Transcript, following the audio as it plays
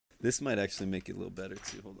This might actually make it a little better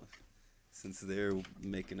too. Hold on. Since they're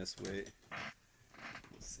making us wait.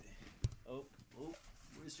 We'll see. Oh,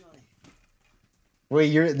 where's Johnny? Wait,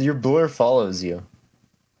 your blur follows you.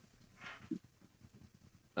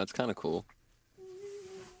 That's kind of cool.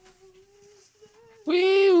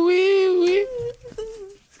 Wee.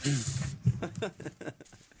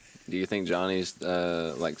 Do you think Johnny's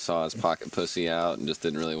like saw his pocket pussy out and just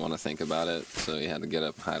didn't really want to think about it, so he had to get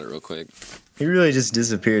up and hide it real quick? He really just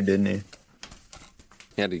disappeared, didn't he?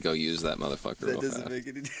 He had to go use that motherfucker That real doesn't fast. make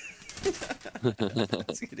any.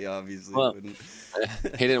 He obviously Well, wouldn't.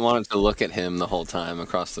 He didn't want it to look at him the whole time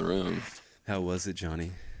across the room. How was it,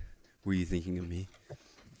 Johnny? Were you thinking of me?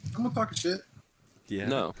 I'm not talking shit. Yeah.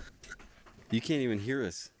 No. You can't even hear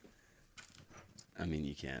us. I mean,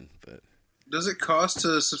 you can, but Does it cost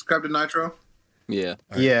to subscribe to Nitro? Yeah.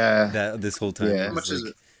 Yeah. this whole time. Yeah. I How was much is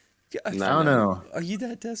like, it? Yeah, I don't know. Are you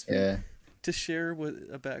that desperate Yeah. to share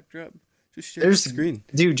a backdrop? Just share There's the screen.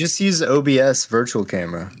 Dude, just use OBS virtual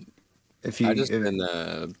camera. If you I've just been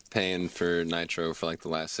paying for Nitro for like the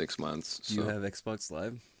last 6 months. You So. have Xbox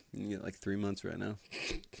Live. You get like 3 months right now.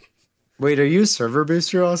 Wait, are you a server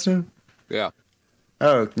booster, Austin? Yeah.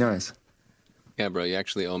 Oh, nice. Yeah, bro, you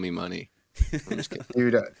actually owe me money. I'm just kidding.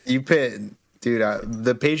 Dude,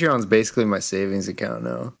 the Patreon's basically my savings account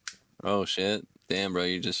now. Oh, shit. Damn, bro,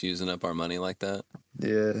 you're just using up our money like that?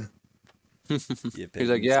 Yeah. He's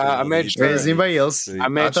like, yeah, I made sure. Wait, is anybody else? I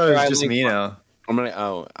made thought sure it was I just linked me my- now.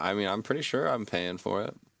 I'm pretty sure I'm paying for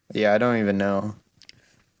it. Yeah, I don't even know.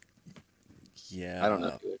 Yeah. I don't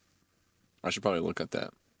know. Dude. I should probably look at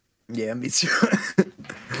that. Yeah, me too.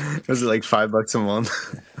 Was it like $5 a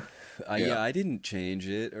month? Yeah, I didn't change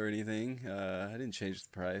it or anything. I didn't change the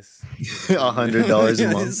price. $100 a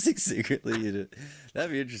Yeah, month. it's like secretly,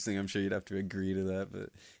 that'd be interesting. I'm sure you'd have to agree to that, but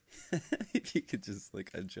if you could just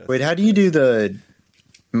like adjust. Wait, how do you do the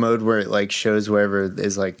mode where it like shows whoever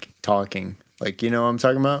is like talking? Like, you know what I'm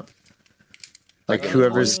talking about? Like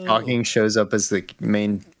whoever's talking shows up as the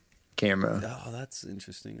main camera. Oh, that's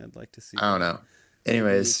interesting. I'd like to see. I don't know. Maybe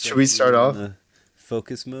Anyways, it's should like we start you're off? in the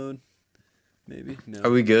focus mode? Maybe. No.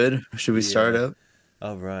 Are we good? Should we start Yeah. up?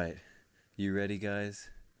 All right. You ready, guys?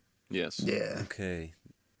 Yes. Yeah. Okay.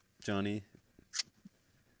 Johnny.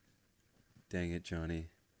 Dang it, Johnny.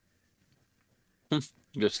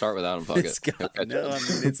 Just start without him, fuck it. It's got, He'll catch no, up. I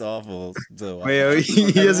mean, it's awful. So Wait,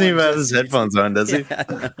 he doesn't even have his headphones on, does he? Yeah,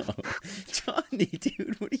 no. Johnny,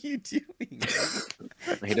 dude, what are you doing?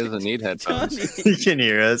 He doesn't need headphones. Johnny. He can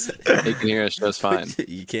hear us. He can hear us just fine.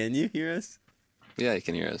 Can you hear us? Yeah, he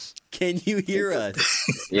can hear us. Can you hear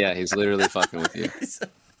us? Yeah, he's literally fucking with you.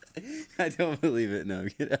 I don't believe it. No.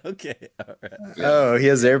 Okay. All right. Oh, he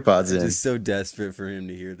has AirPods I'm in. just so desperate for him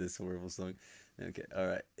to hear this horrible song. Okay. All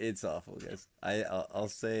right. It's awful, guys. I'll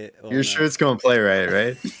say it. Well, You're sure it's going to play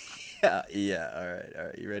right? Yeah. Yeah. All right. All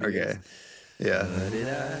right. You ready? Okay. guys? Yeah.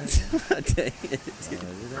 Dang it, dude.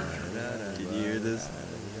 Can you hear this?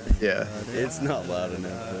 Yeah. It's not loud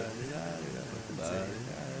enough. But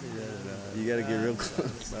you gotta get real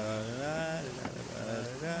close. I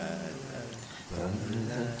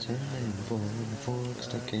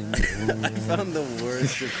found the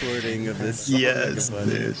worst recording of this song. Yes, I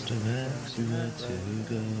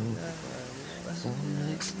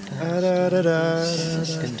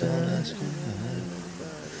could dude.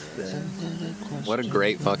 What a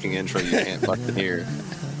great fucking intro you can't fucking hear.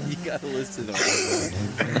 find. You gotta listen to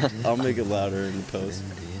it. I'll make it louder in the post.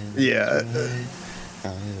 Yeah.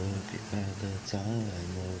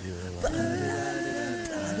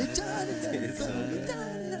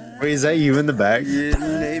 Wait, is that you in the back? Yeah,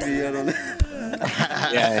 maybe, I don't know.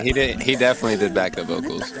 Yeah, he did. He definitely did backup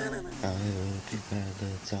vocals.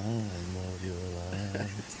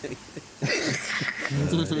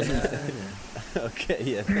 Okay,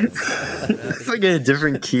 yeah. It's like in a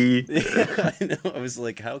different key. Yeah, I know. I was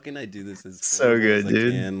like, how can I do this as So horrible good, as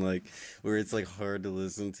dude. I can? Like, where it's like hard to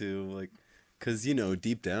listen to, like, cause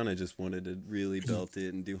deep down, I just wanted to really belt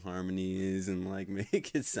it and do harmonies and like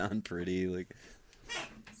make it sound pretty. Like,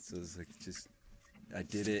 so it's like I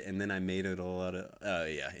did it and then I made it all out of.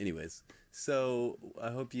 Yeah. Anyways, so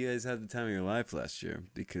I hope you guys had the time of your life last year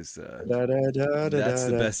because that's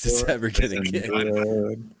the best it's ever gonna get.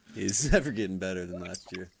 It's never getting better than last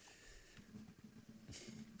year.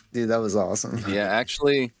 Dude, that was awesome. Yeah,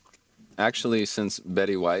 actually, since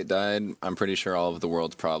Betty White died, I'm pretty sure all of the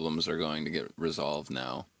world's problems are going to get resolved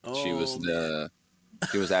now. She was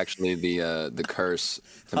she was actually the curse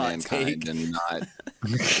to Hot mankind, take.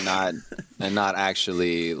 and not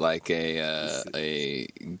actually like a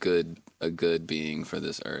good being for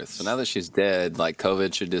this earth. So now that she's dead, like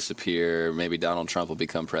COVID should disappear. Maybe Donald Trump will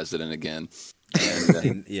become president again.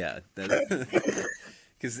 And Yeah,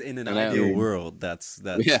 because in an And I- ideal world, that's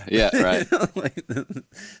yeah, right. like,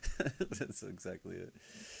 that's exactly it.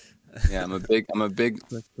 Yeah, I'm a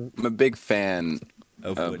big fan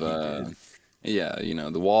Of of what yeah,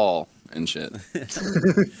 the wall and shit. he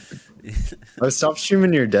did. Oh, stop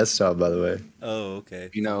streaming your desktop, by the way. Oh, okay.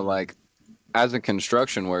 Like as a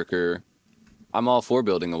construction worker, I'm all for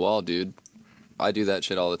building a wall, dude. I do that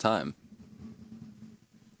shit all the time.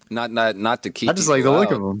 Not to keep. I just like the people look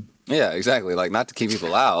out. of them. Yeah, exactly. Like not to keep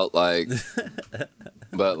people out, like,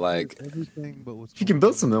 but like everything, but what's If you can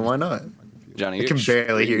build something, why not? Johnny, I you're can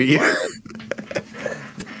barely hear you.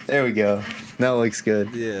 There we go. That looks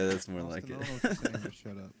good. Yeah, that's more like Austin, I it. don't know what you're saying, but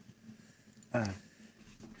shut up.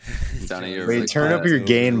 Johnny, you're Wait, really turn up quiet. your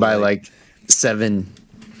gain by like 7.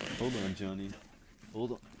 Hold on, Johnny.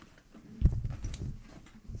 Hold on.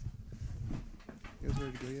 You guys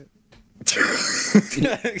ready to go yet?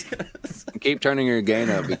 Keep turning your gain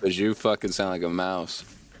up because you fucking sound like a mouse.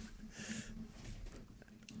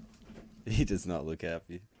 He does not look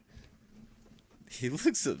happy. He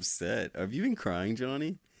looks upset. Have you been crying,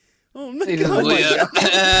 Johnny? Oh my god.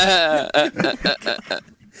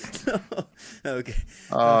 Okay.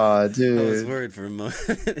 Aw, I was dude. worried for a moment.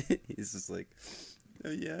 He's just like,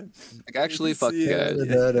 oh yeah. Like, actually, fuck See you ya. guys.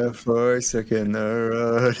 That a fork in the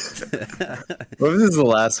road. What if this is the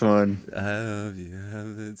last one? I hope you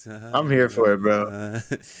have the time. I'm here for it, bro.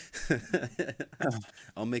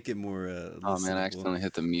 I'll make it more. Oh man, I listenable. accidentally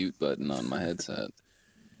hit the mute button on my headset.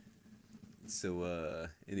 So,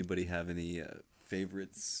 anybody have any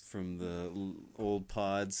favorites from the old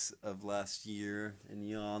pods of last year and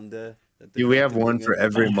yonder? That they're Dude, we have thinking one of? for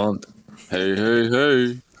every month.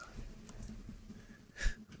 Hey.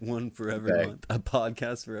 One for every Okay. month. A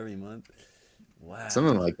podcast for every month. Wow.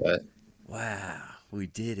 Something like that. Wow. We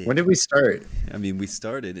did it. When did we start? I mean, we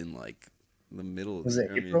started in like the middle of Was the it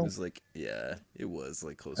year. I mean, it April? was like, yeah, it was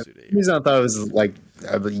like closer to The April. reason I thought it was like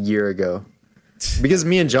a year ago. Because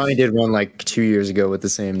me and Johnny did one like 2 years ago with the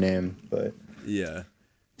same name. But Yeah.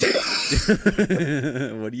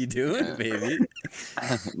 What are you doing, baby?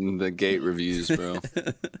 The gate reviews, bro.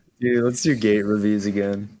 dude, let's do gate reviews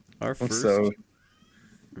again. Our first So,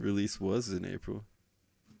 release was in April.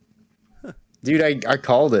 dude, I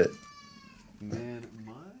called it. Man,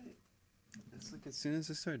 it's like as soon as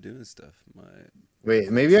I start doing stuff, Wait,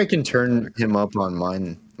 maybe I can turn him up on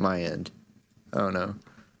my end. I don't know.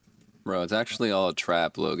 Bro, it's actually all a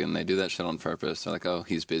trap, Logan. They do that shit on purpose. They're like, oh,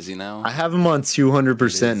 he's busy now. I have him on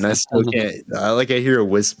 200%, and I still can't. I hear a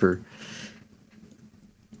whisper.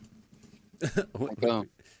 Oh,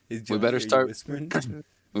 Is we Johnny, better are you start- whispering.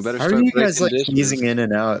 We better How start are you guys like breaking easing dishes. in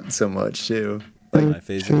and out so much too? Am I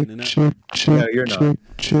phasing in and out? No, you're not.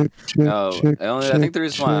 No, I think the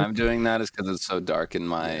reason why I'm doing that is because it's so dark in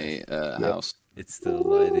my house. It's the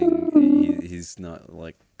lighting. He's not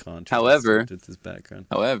like contrast However- with his background.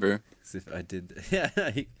 However, As if I did, yeah.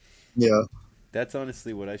 Yeah. That's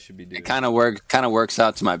honestly what I should be doing. it kind of works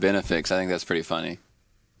out to my benefit. 'Cause I think that's pretty funny.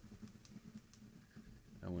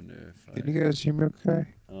 I wonder if Can you guys hear me okay?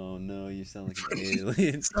 Oh no, you sound like an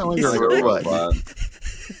alien. Sound like You're a like a robot. robot.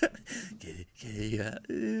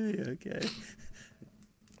 Okay.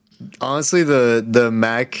 Honestly, the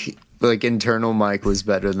Mac like internal mic was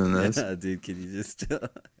better than this. Yeah, dude, can you just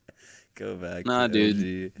go back? Nah, to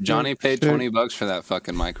dude. OG? Johnny paid $20 for that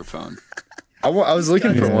fucking microphone. I was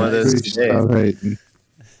looking for one of those Please today. stop hating.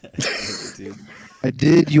 Dude. I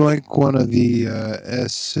did yoink one of the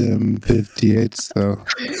SM58s though.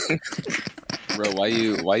 Bro, why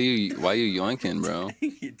you yoinking, bro?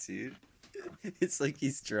 Dude. It's like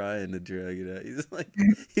he's trying to drag it out.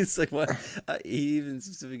 He's like, what? He even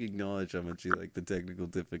specifically acknowledged how much he liked the technical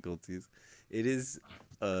difficulties. It is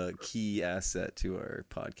a key asset to our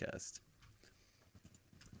podcast.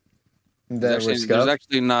 That There's was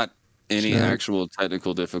actually not any Sure. actual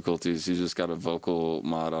technical difficulties. He just got a vocal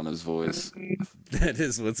mod on his voice. That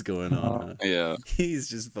is what's going on. Huh? Yeah. He's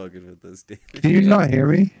just fucking with us, dude. Can you not hear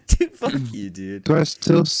me? Dude, fuck you, dude. Do I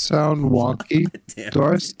still sound wonky? Damn. Do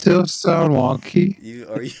I still sound wonky?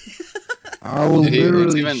 Are you? I will Dude, it's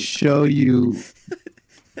literally even- show you.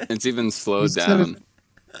 It's even slowed Instead of- down.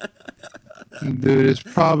 Dude, it's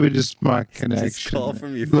probably just my Just connection. call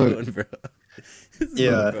from your Look, phone, bro. Just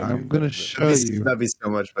Yeah. call from I'm your gonna phone, show This- you. That'd be so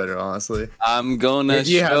much better, honestly. I'm gonna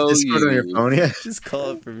Do you have show Discord on your you. phone yet? bro. Just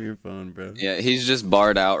call it from your phone, bro. Yeah, he's just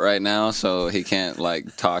barred out right now, so he can't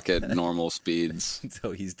like talk at normal speeds.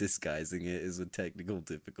 So he's disguising it as with technical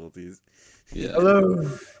difficulties. Yeah.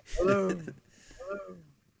 Hello. Hello.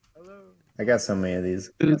 I got so many of these.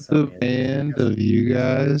 To the band of you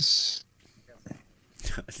guys.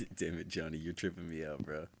 Damn it, Johnny, you're tripping me out,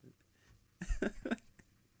 bro.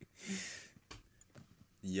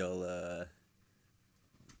 Y'all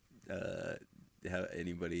have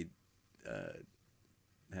anybody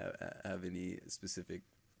have any specific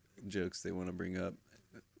jokes they want to bring up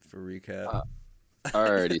for recap?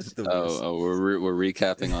 Already. The worst. We're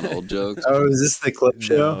recapping on old jokes. Oh, is this the clip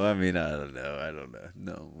show? No, I mean I don't know.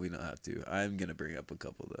 No, we don't have to. I'm gonna bring up a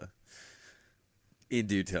couple though. In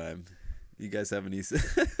due time. You guys have any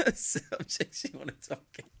subjects you want to talk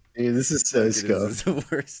about? Dude, this is so This scuffed. is the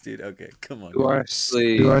worst, dude. Okay, come on. Do I,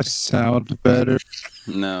 Please. do I sound better?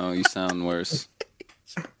 No, you sound worse.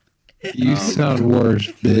 You sound worse,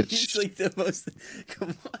 He's bitch. like the most.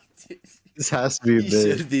 Come on, dude. This has to be a He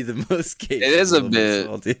bit. should be the most capable. It is a of us bit.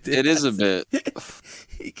 all, dude. It is a bit.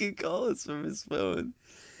 He can call us from his phone.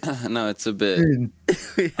 No, it's a bit. Dude,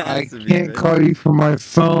 He has I to be can't ready. call you from my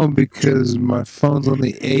phone because my phone's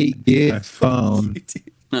only 8 gig phone. Dude,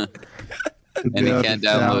 And he can't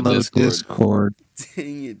download Discord.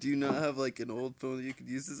 dang it! Do you not have like an old phone that you could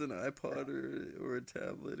use as an iPod or a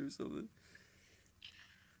tablet or something?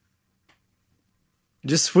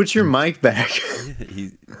 just switch your mic back.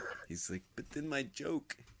 Yeah, he's like, but then my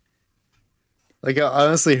joke. Like, I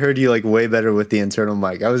honestly heard you like way better with the internal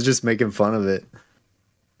mic. I was just making fun of it.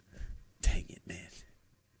 Dang it, man!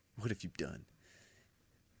 What have you done?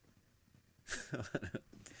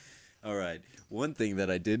 All right. One thing that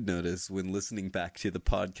I did notice when listening back to the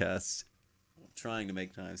podcast, trying to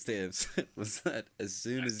make timestamps, was that as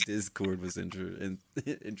soon as Discord was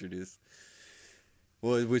introduced,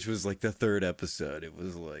 well, which was like the third episode, it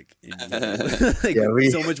was like, like Yeah,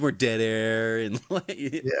 so much more dead air and like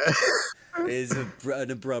Yeah. it's an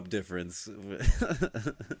abrupt difference.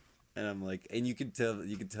 And I'm like, and you can tell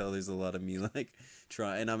there's a lot of me like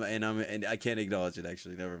trying, and I can't acknowledge it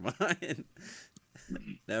actually. Never mind.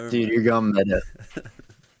 Never Dude, mind. you're gone meta.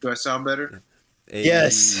 Do I sound better? Hey,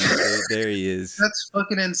 Yes. there he is. That's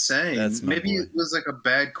fucking insane. That's my Maybe boy. it was like a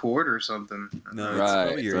bad chord or something. No, it's Right,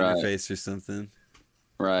 probably your right. interface or something.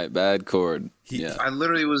 Right, bad chord. He- Yeah. I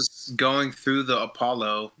literally was going through the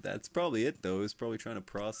Apollo. That's probably it though. It's probably trying to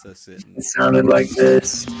process it. It sounded like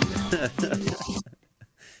this. Oh.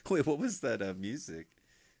 Wait, what was that It's music?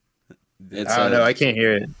 It's I don't know. I can't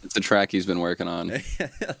hear it. It's a track he's been working on.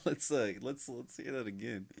 let's hear that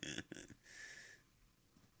again.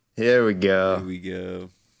 Here we There go. we go.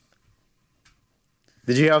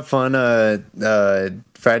 Did you have fun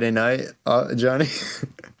Friday night, Johnny?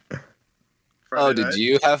 Oh, did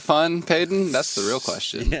you have fun, Peyton? That's the real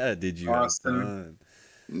question. Yeah, did you have Austin. fun?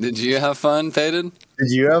 Did you have fun, Peyton?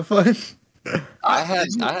 Did you have fun? I had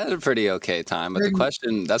a pretty okay time, but the Peyton,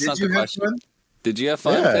 question that's Did not you the have question. fun? Did you have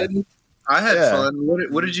fun, Yeah. Peyton? I had Yeah. fun.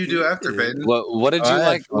 What did you do after, Peyton? What did Oh, you I had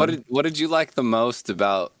like? fun. What did you like the most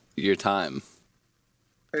about your time?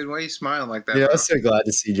 Peyton, why are you smiling like that? Yeah, I bro? was so glad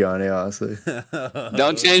to see Johnny, honestly.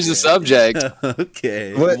 Don't change the subject.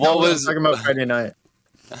 Okay. What What was was- talking about Friday night?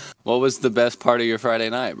 What was the best part of your Friday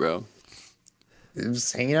night, bro? It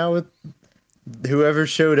was hanging out with whoever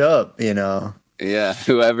showed up, you know. Yeah,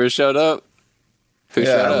 whoever showed up. Who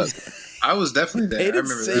Yeah. showed up? I was definitely there. I Peyton's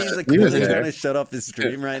remember saying he's that. like He was really there. trying to shut off his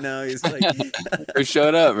stream right now. He's like, Who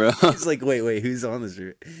showed up, bro? he's like, wait, who's on the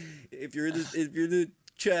stream? If you're in the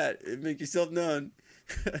chat, make yourself known.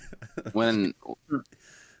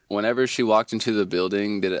 Whenever she walked into the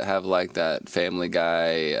building, did it have like that Family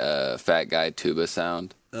Guy, fat guy tuba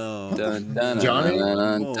sound? Oh, Dun, dun, Johnny? dun,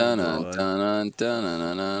 dun, Oh, dun, God. dun, dun,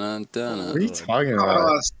 dun, dun, dun, What dun. are you talking Oh, about?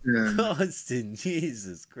 Austin. Austin,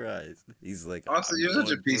 Jesus Christ. He's like, Austin, I'm you're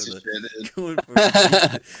such a going piece for of the- shit, dude. going for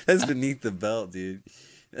that's beneath the belt, dude.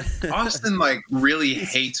 Austin like really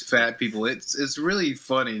hates fat people. It's really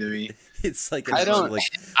funny to me. It's like I don't- like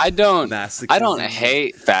I don't masochism.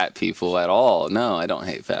 hate fat people at all. No, I don't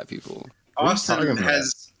hate fat people. What are you talking about?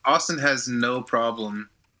 Austin has no problem.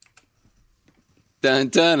 Dun,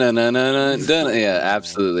 dun, dun, dun, dun, dun, dun. Yeah,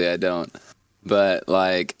 absolutely, I don't. But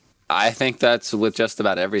like, I think that's with just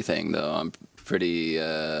about everything, though. I'm pretty.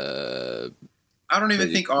 I don't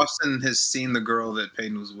even think Austin has seen the girl that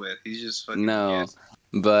Peyton was with. He's just fucking No, yes.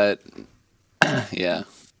 but yeah,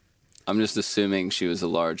 I'm just assuming she was a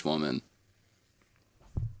large woman.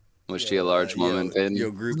 Was she a large woman, Peyton?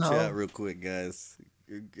 Yo, group No. chat real quick, guys.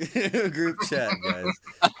 Group chat, guys.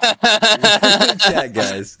 Group chat,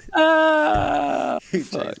 guys. Ah, Group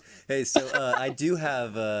fuck. chat. Hey, so I do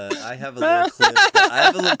have I have a little clip. I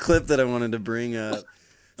have a little clip that I wanted to bring up.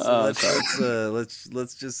 So Oh,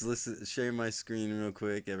 let's just listen. Share my screen real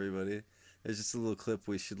quick, everybody. There's just a little clip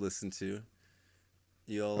we should listen to.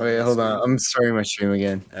 You all. Wait, hold on. listening? I'm starting my stream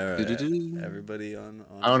again. All right, Do-do-do. everybody on.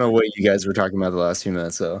 I don't know what you guys were talking about the last few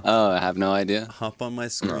minutes, though. Oh, I have no idea. Hop on my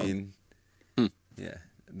screen. Hmm. Yeah.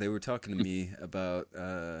 they were talking to me about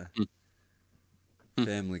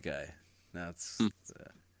Family Guy. That's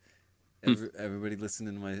everybody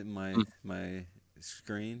listening to my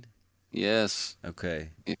screen. Yes. Okay.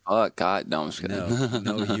 Fuck God, no, I'm just kidding.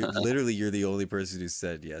 No, you're the only person who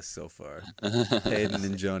said yes so far. Hayden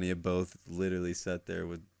and Johnny have both literally sat there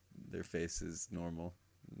with their faces normal.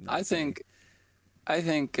 I think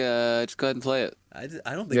just go ahead and play it. I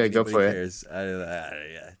don't think anybody cares.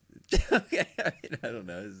 Yeah. Okay, I don't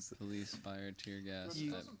know. Police fire tear gas.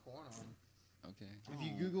 Okay. If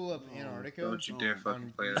you Google up Antarctica, don't you dare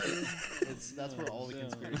fucking play that. That's where all the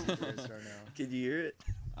conspiracy theories are now. Can you hear it?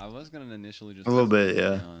 I was gonna initially just A little bit,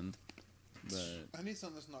 yeah. But I need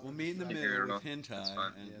something that's not. We'll meet in the middle with hentai.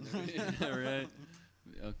 yeah, right.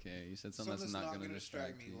 Okay, you said something that's not gonna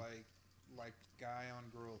distract me, you. like guy on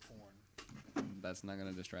girl porn. That's not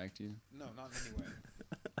gonna distract you. No, not in any way.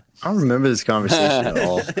 I don't remember this conversation at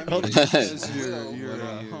all. What do you?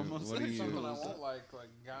 Something I won't like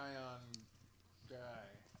guy on guy.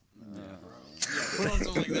 Put on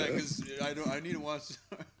something like that because I need to watch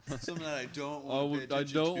something that I don't want. I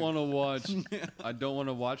don't want to watch. I don't want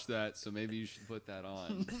to watch that. So maybe you should put that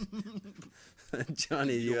on.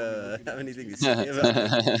 Johnny, you have anything to say about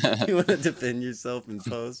it? You want to defend yourself in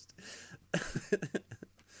post?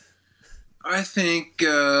 I think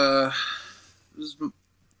it was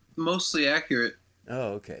mostly accurate.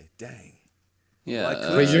 Oh, okay. Dang.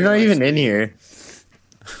 Yeah. Wait, you're not even in here.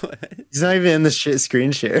 What? He's not even in the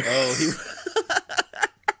screen share. Oh,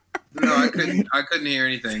 No, I couldn't hear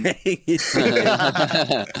anything.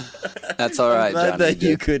 That's all right, I'm glad Johnny. that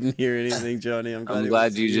you couldn't hear anything, Johnny. I'm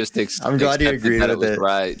glad you just I'm glad you accepted agreed that with it was it.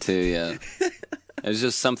 right too. Yeah. It's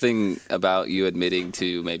just something about you admitting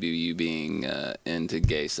to maybe you being into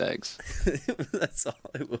gay sex. That's all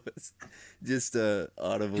it was. Just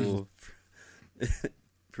audible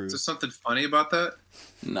proof. Is there something funny about that?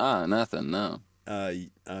 Nah, nothing. No. I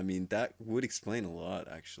mean, that would explain a lot,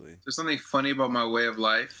 actually. Is there something funny about my way of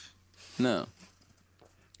life? No.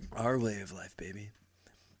 Our way of life, baby.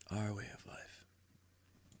 Our way of life.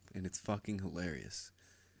 And it's fucking hilarious.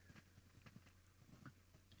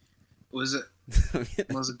 Was it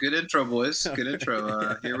a good intro, boys? Good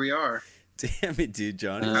intro. Here we are. Damn it, dude,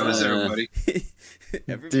 Johnny. How is everybody?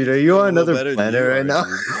 Dude, are you on another planet right now?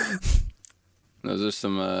 Those are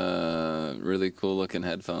some really cool looking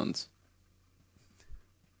headphones.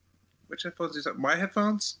 Which headphones is that? My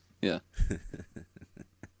headphones? Yeah.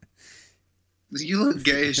 You look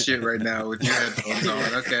gay as shit right now with your headphones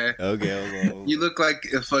on. Okay. Okay. You look like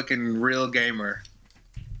a fucking real gamer.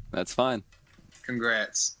 That's fine.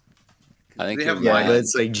 Congrats. I think They you're have Yeah, light- but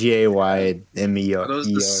it's like GAYMER. Are those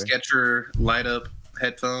the Sketcher light up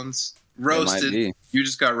headphones? Roasted. be. You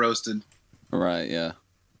just got roasted. Right, yeah.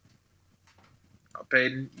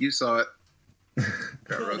 Peyton, you saw it.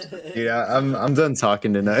 Got roasted. Yeah, I'm done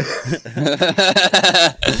talking tonight.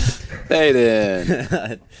 They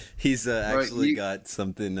did. He's actually you- got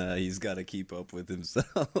something he's got to keep up with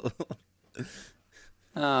himself.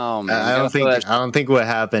 Oh man. I don't think what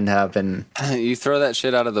happened. You throw that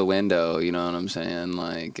shit out of the window, you know what I'm saying?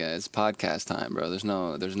 Like it's podcast time, bro. There's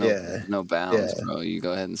no bounds, Yeah. bro. You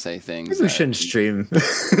go ahead and say things. Maybe we shouldn't stream.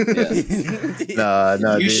 Yeah.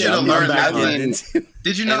 No, You dude. should have learned that. I mean,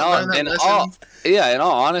 Did you not learn that in lesson? in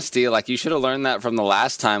all honesty, like you should have learned that from the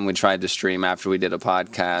last time we tried to stream after we did a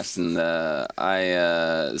podcast, and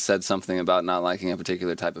I said something about not liking a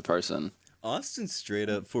particular type of person. Austin straight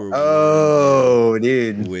up for Oh,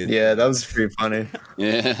 dude. With- Yeah, that was pretty funny.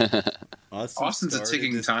 Yeah, Austin's a started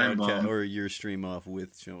ticking this time podcast- bomb. or your stream off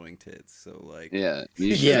with showing tits. So like, yeah,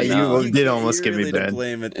 Yeah, you did almost get me really to banned.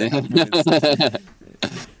 blame at that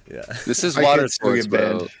point. Yeah. This is I water could still sports, get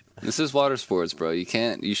bro. banned. This is water sports, bro.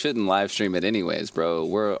 You shouldn't live stream it anyways, bro.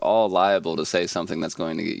 We're all liable to say something that's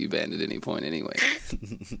going to get you banned at any point anyway.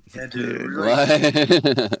 Yeah, dude.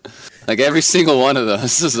 Really? Like every single one of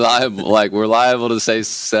those is liable. Like we're liable to say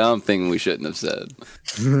something we shouldn't have said.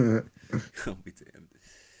 I'll be damned.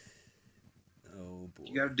 Oh boy.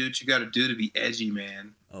 You gotta do what you gotta do to be edgy,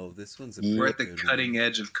 man. Oh, this one's a We're at the pretty good cutting one.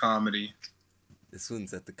 edge of comedy. This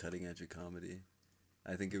one's at the cutting edge of comedy.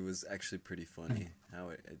 I think it was actually pretty funny how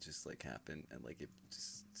it just like happened and like it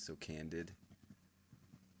just so candid.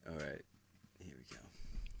 All right, here we go.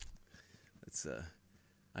 Let's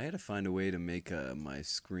I had to find a way to make my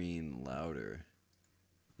screen louder.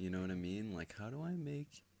 You know what I mean? Like, how do I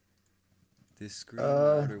make this screen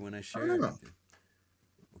louder when I share don't know. everything?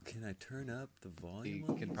 Well, can I turn up the volume? You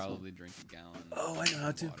on could this probably drink a gallon. Oh, I know how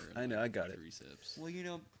of to. water in, I know, like, I got it. 3 sips. Well, you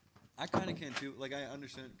know, I kind of can too. Like I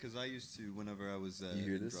understand because I used to whenever I was You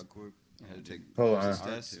hear in this? drug corp, I had to take Hold on. this Art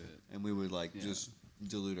test, to it. and we would like Yeah. just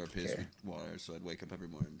dilute our piss Okay. with water, so I'd wake up every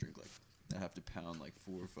morning and drink like I have to pound like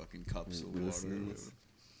 4 fucking cups of water. Or Listens. whatever.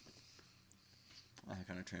 I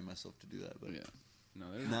kind of trained myself to do that, but Yeah. No,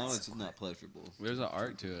 there's now it's not pleasurable. there's an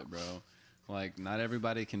art to it, bro. Like, not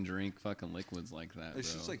everybody can drink fucking liquids like that, It's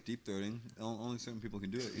bro. just like deep throating. Only certain people can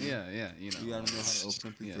do it. yeah, you know. You gotta know how to open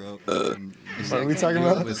up your Yeah. throat. and- What are we I can't talking do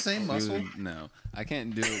it about? with The same food. muscle? No, I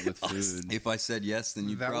can't do it with food. If I said yes, then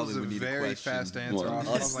you That probably was a would need a very question. fast answer. What? I was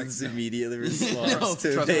like, Austin's immediate response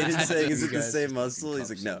to trust me, Peyton I had saying, to- "Is it you the guys- same muscle?" He's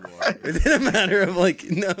like, Cups "No." of water. Within a matter of like,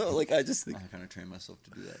 no, like I just I think kind of trained myself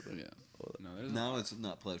to do that, but Yeah. No, now it's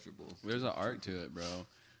not pleasurable. there's an art to it, bro.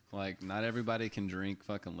 Like, not everybody can drink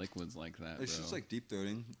fucking liquids like that, bro. It's just like deep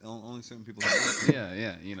throating. Only certain people can do it.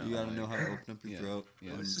 yeah, you know. You gotta know like- how to open up your yeah, throat.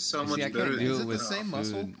 yeah. And This is so See, much I better. can't do Is it it with the same food.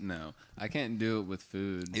 muscle? No, I can't do it with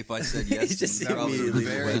food. If I said yes, just then that probably was a immediately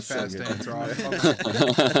would very went fast sugar. answer.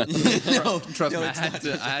 no, Trust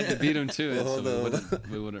me. I had to beat him to it, Well, so hold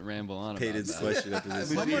we wouldn't ramble on about Peyton's that. question up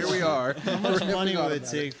is But here we are. How much money would it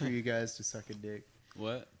take for you guys to suck a dick?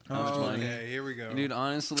 What? How much Oh, money? okay, here we go. Dude,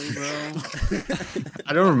 honestly, bro.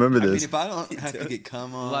 I don't remember I mean, this. if I don't have to get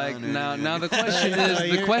cum on, Like or now, anything- now the question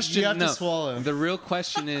is You have to no. swallow. The real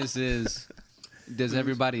question is does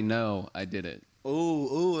everybody know I did it?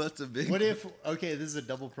 oh, that's a big. What if? Okay, this is a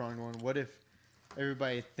double pronged one. What if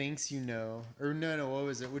everybody thinks you know, or no? What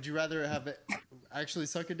was it? Would you rather have it actually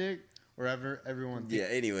suck a dick, or ever everyone? Yeah.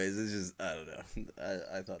 Anyways, it's just I don't know.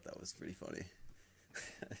 I thought that was pretty funny.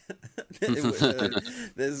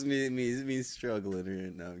 This is me struggling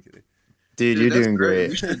here. No, I'm kidding. Dude, you're that's doing great.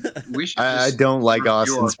 We should I just don't like review our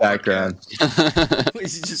Austin's background. podcast. We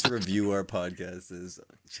should just review our podcast as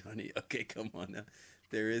Johnny. Okay, come on now.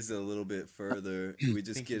 There is a little bit further. We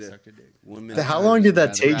just Think get you a sucked a dick. 1 minute. How long did that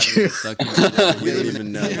Rather take you? just suck it. We don't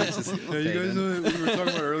even know. It's just, Yeah, you guys know what we were talking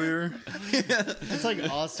about earlier? It's like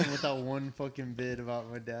Austin with that one fucking bit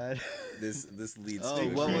about my dad. this leads Oh, to.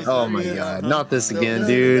 what was Oh that? my god, not this No, again, no,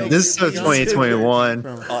 dude. no, This is so no, 2021. I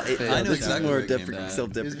I know know this exactly is more where it came from.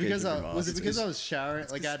 self-deprecation. It was because from was it Austin. because I was showering?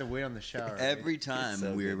 Like I had to wait on the shower. right? Every time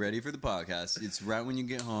so we're good. ready for the podcast, it's right when you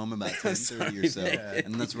get home about I'm 10:30 or so, sorry, man.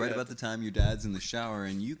 and that's right Yeah. about the time your dad's in the shower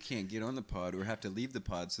and you can't get on the pod or have to leave the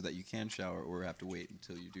pod so that you can shower or have to wait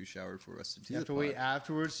until you do shower for us to do You have the to wait pod.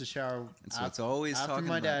 afterwards to shower. And so it's always after talking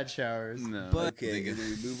my about- dad showers. No. But Okay, then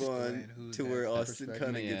we move on Explain who's to where that Austin perspective.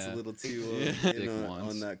 kind of gets a Yeah. little too Dick in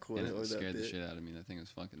once, on that quote and or it that scared the bit. shit out of me. That thing was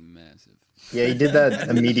fucking massive. Yeah, he did that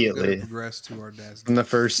Gonna immediately progress to our dad's. from the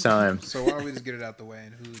first time. So why don't we just get it out the way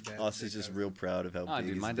and who's dad? Austin's just real proud of how Oh, big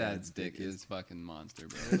dude, his my dad's dick is fucking monster,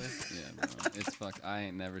 bro. Yeah, bro. It's fuck. I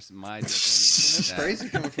ain't never seen my dick. That's That. crazy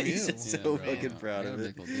coming from you. He's just so fucking proud I got of a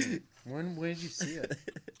it. big old dick. When did you see it?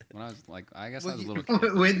 When I was like, I guess Well, I was a you- little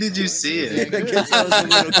kid. When did you So, see like, it? I guess I was a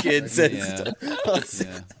little kid said Yeah. stuff.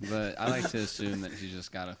 Yeah, but I like to assume that he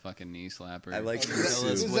just got a fucking knee slapper. I like to Tell us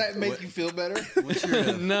assume. Does that make you feel better? What's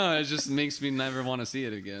your, No, it just makes me never want to see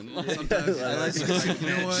it again. Sometimes I like you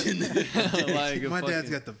know what? Like a My dad's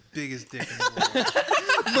fucking- got the biggest dick in the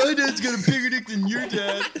my dad's got a bigger dick than your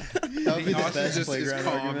dad. That would be the Austin best just is playground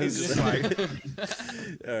calm. argument. He's just like,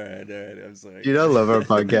 all right. I'm sorry. Dude, I love our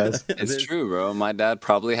podcast. It's true, bro. My dad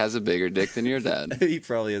probably has a bigger dick than your dad. He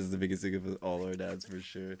probably has the biggest dick of all our dads for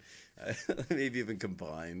sure. Maybe even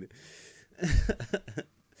combined.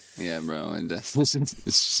 Yeah, bro. And that's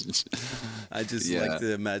I just Yeah. like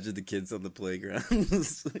to imagine the kids on the playground.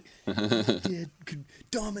 It's like, Dad could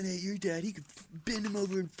dominate your dad. He could bend him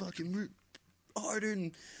over and fucking harder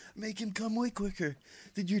and make him come way quicker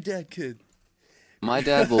than your dad could. my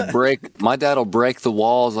dad will break. My dad will break the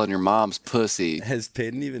walls on your mom's pussy. Has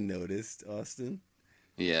Peyton even noticed, Austin?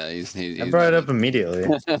 Yeah, he's I brought it up immediately.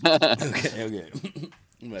 Okay.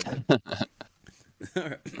 My bad. All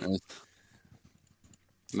right.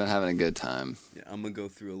 been having a good time. Yeah, I'm gonna go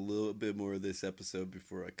through a little bit more of this episode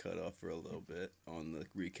before I cut off for a little bit on the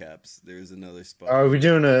recaps. There's another spot. Are we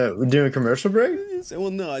doing a commercial break?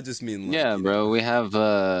 Well, no, I just mean like, Yeah, you bro. We have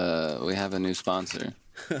a new sponsor.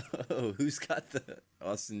 know. Oh, who's got the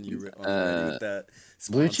Austin? You were on with that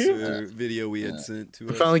Blue Chew? sponsor video we had sent to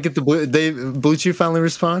We us. finally get the Blue Chew finally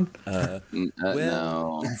respond. Well,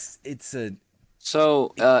 No. it's a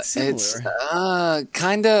So It's it's similar.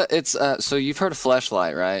 kinda it's so you've heard of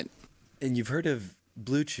Fleshlight, right? and you've heard of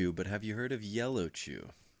Blue Chew, but have you heard of Yellow Chew?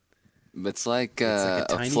 It's like, It's like a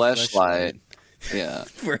tiny fleshlight. Yeah.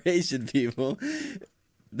 for Asian people.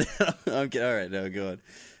 I'm kidding. All right, no, go on.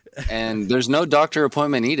 And there's no doctor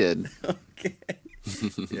appointment needed. Okay.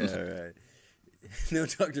 Yeah, all right. No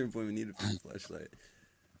doctor appointment needed for a flashlight.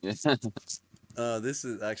 This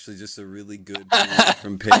is actually just a really good tweet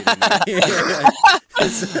from Peyton. I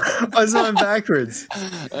was on backwards.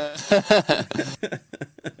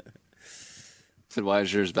 So why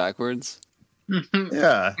is yours backwards?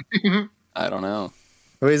 Yeah. I don't know.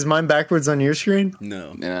 Wait, is mine backwards on your screen?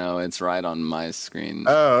 No. No, it's right on my screen.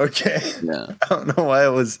 Oh, okay. Yeah. I don't know why it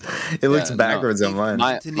looks Yeah, backwards no. on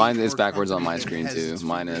mine. Mine is Or backwards on my country screen that too. has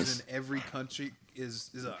Mine freedom is. in every country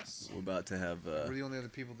is us. We're about to have We're the only other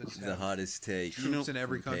people that the have hottest take. troops in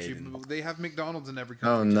every from country. Peyton. They have McDonald's in every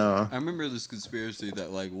Oh country. no. I remember this conspiracy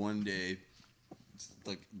that like one day,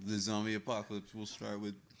 like the zombie apocalypse will start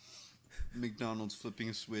with McDonald's flipping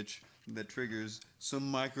a switch that triggers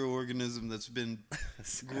some microorganism that's been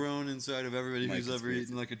grown inside of everybody who's ever conspiracy.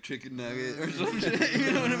 eaten like a chicken nugget or some shit.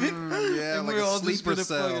 You know what I mean? Yeah, And like we're a all just sleeper gonna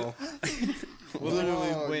cell.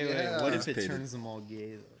 Wait. yeah. What if it Peyton. turns them all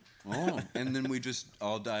gay though? Oh, and then we just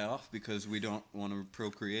all die off because we don't want to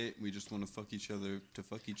procreate. We just want to fuck each other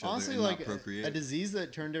Honestly, and like not procreate. a disease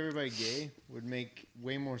that turned everybody gay would make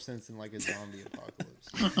way more sense than like a zombie apocalypse.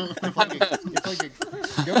 if like a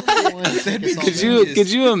government wanted to take us all down-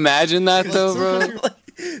 Could you imagine that though, bro?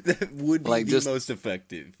 That would be Like, the just- most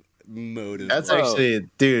effective mode of That's life. actually,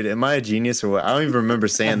 dude, am I a genius or what? I don't even remember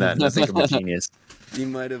saying that and I think I'm a genius. You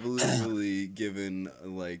might have literally given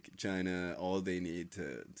like China all they need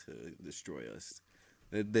to destroy us.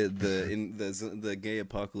 The gay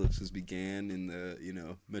apocalypses began in the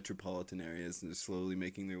metropolitan areas and they're slowly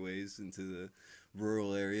making their ways into the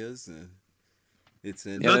rural areas. It's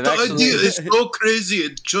Yeah, That they've actually- idea is so crazy.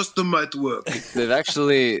 It just might work. They've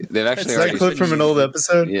actually Is that already. clip from an old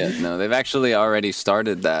episode? Yeah, no, they've actually already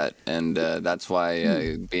started that, and that's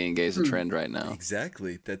why being gay is a trend right now.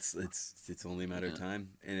 exactly it's only a matter of time,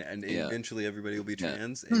 and Yeah. eventually everybody will be Yeah.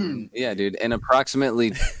 trans. And Yeah, dude. In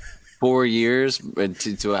approximately 4 years,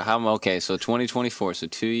 to how okay, so 2024, so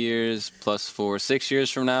 2 years plus 4, 6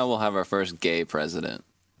 years from now, we'll have our first gay president.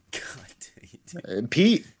 God dang it.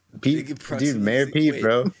 Pete, Big dude, approximate- Mayor Pete, wait.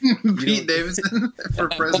 bro. Pete Davidson for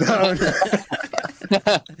president.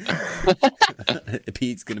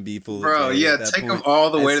 Pete's gonna be full Bro, of gay yeah, at that take them point. all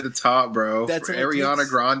the way to That's- the top, bro. that's From all it Ariana takes.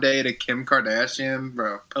 Grande to Kim Kardashian,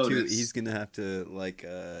 bro. Dude, POTUS. he's gonna have to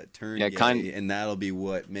turn Yeah, gay, and that'll be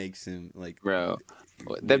what makes him like. Bro,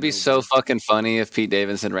 that'd be so fucking funny if Pete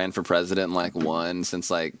Davidson ran for president and like won, since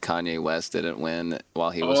like Kanye West didn't win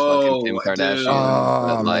while he was fucking Kim Oh, Kardashian. dude.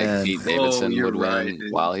 But Oh, like man. Pete Davidson you're would win right,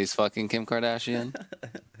 dude. while he's fucking Kim Kardashian.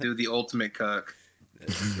 Dude, the ultimate cuck.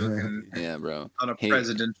 Fucking Yeah, bro. on a He-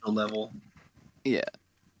 presidential level. Yeah.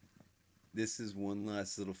 This is one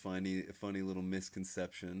last little funny little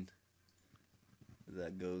misconception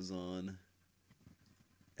that goes on.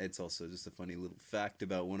 It's also just a funny little fact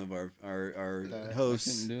about one of our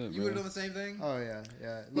hosts. Couldn't do it, You would have bro. done the same thing? Oh yeah.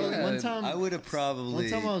 Yeah, One time, I would have probably. one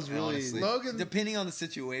time I was really- honestly, Logan- depending on the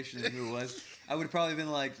situation and who it was, I would have probably been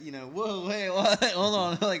like, whoa, wait, what? Hold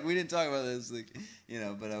on, like we didn't talk about this, like,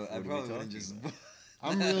 but I we probably would have talking just.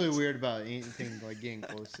 I'm really weird about anything like getting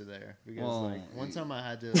close to there because Well, like one time I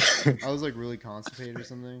had to, I was like really constipated or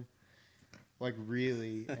something, like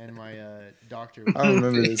really, and my doctor. I don't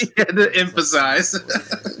remember this. You had to emphasize.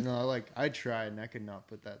 No, like I tried and I could not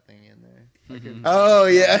put that thing in there. I could Oh,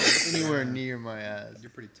 yeah. anywhere near my ass. You're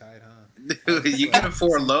pretty tight, huh? Dude, you can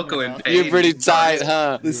afford Loco and pay. You're pretty tight,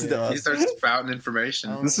 huh? Listen to He us. starts spouting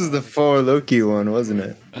information. This is the 4 Loki one, wasn't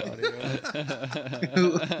it?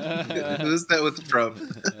 Who's that with the Trump?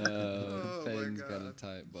 Oh, my Peyton's got a God.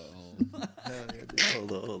 tight butthole.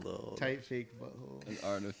 Hold on. Tight fake butthole. It's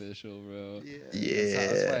artificial, bro. Yeah.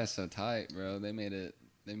 That's why Yeah. it's so tight, bro. They made it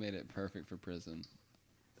perfect for prison.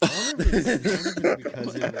 I wonder if it's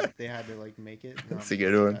because they had to like make it. not That's a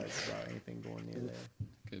good because one. it's got anything going near there.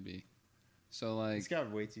 Could be. So It's like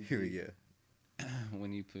got way too. Here we deep. go.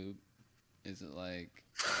 when you poop, is it like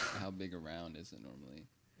how big around is it normally?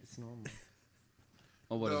 It's normal.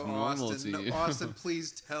 Well, what is No, normal Austin, to you? no, Austin,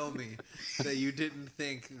 please tell me that you didn't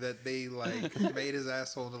think that they like made his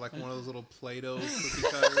asshole into like one of those little Play-Doh cookie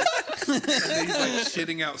cutters, and then he's like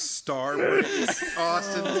shitting out Star bricks.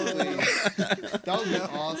 Austin, please. That would be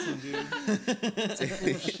awesome, dude.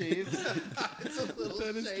 Little shapes. It's a little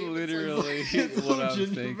That is shape. literally it's what little I'm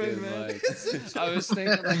gingerbread thinking. man. Like, I was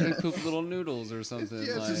thinking like he pooped little noodles or something.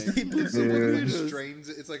 Yeah, like, it's just he puts it Dude. he just strains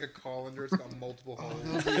it. It's like a colander. It's got multiple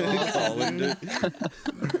holes.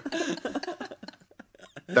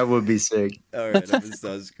 That would be sick. All right, I'm gonna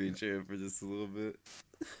stop screen sharing for just a little bit.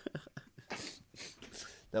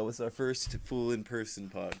 That was our first full in-person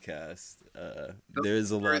podcast.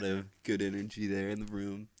 There's a lot of good energy there in the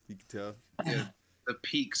room. You can tell. Yeah, the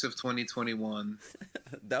peaks of 2021.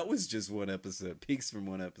 That was just one episode. Peaks from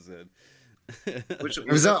one episode. Which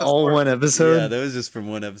Was that the all fourth? one episode? Yeah, that was just from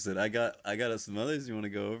one episode. I got us some others. You want to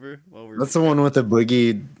go over while we're? That's the one with the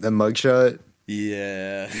boogie, the mugshot.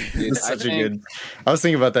 Yeah. Dude, That's I such a think good. I was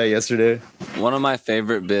thinking about that yesterday. one of my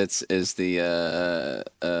favorite bits is the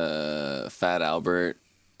Fat Albert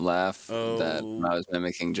laugh that Oh. I was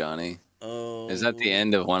mimicking Johnny. Oh. Is at the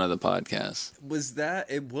end of one of the podcasts. Was that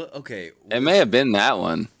it? What? Okay. It may have been that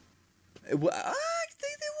one. I think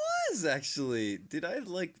it was actually. Did I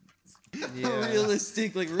like Yeah.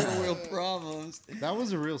 realistic, like real world problems? That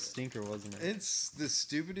was a real stinker, wasn't it? It's the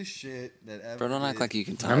stupidest shit that ever. Bro, don't act did. like you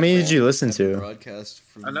can How talk. many did you listen to? Broadcast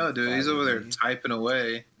from I know, dude. He's over there typing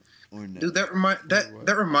away. Or no. Dude, that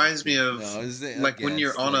reminds me of No, it's the- like when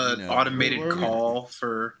you're it's on like, an you know, automated Where were we? call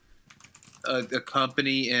for a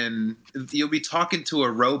company, and you'll be talking to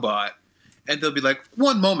a robot, and they'll be like,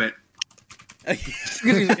 "1 moment." I'm like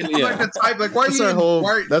the type, like, why are That's you? our whole.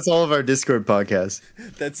 Why, That's all of our Discord podcasts.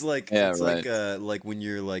 That's like Yeah, it's right. like when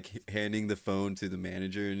you're like handing the phone to the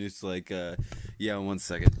manager and it's like yeah, 1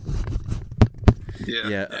 second.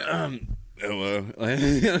 yeah, Hello.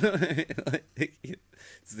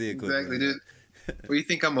 It's the equivalent. exactly, dude. Well, you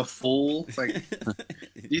think I'm a fool? Like,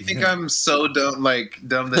 you think I'm so dumb,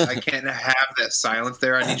 dumb that I can't have that silence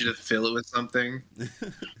there? I need you to fill it with something.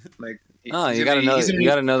 Like, Oh, he's you gonna gotta know. he's gonna You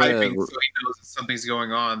gotta be know typing the. so he knows that something's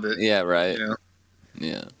going on. That Yeah, right. you know.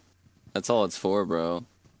 Yeah, that's all it's for, bro.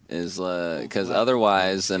 Is because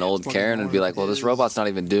otherwise, an old Karen would be like, "Well, this robot's not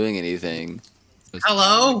even doing anything."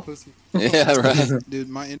 Hello. Yeah, right. Dude,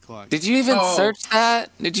 my in clock. Did you even Oh. search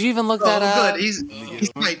that? Did you even look Oh, that up? good. He's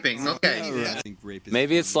typing. Okay. I think rape is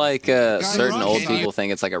Maybe it's like certain old people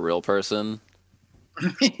think it's like a real person.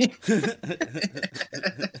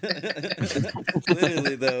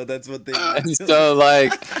 Literally though, that's what they So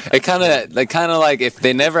like it kind of like if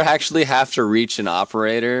they never actually have to reach an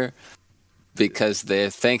operator because they're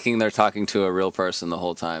thinking they're talking to a real person the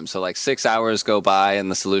whole time. So like 6 hours go by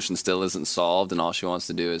and the solution still isn't solved, and all she wants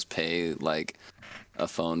to do is pay like a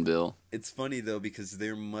phone bill. It's funny though because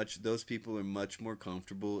those people are much more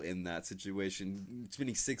comfortable in that situation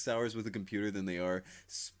spending 6 hours with a computer than they are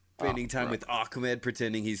spending time with Ahmed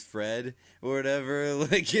pretending he's Fred or whatever.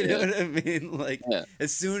 Like, you know what I mean? Like, Yeah.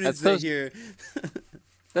 as soon as That's they so- hear,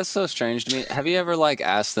 That's so strange to me. Have you ever like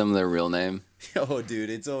asked them their real name? oh, dude,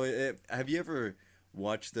 it's always. Have you ever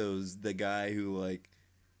watched the guy who like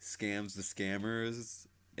scams the scammers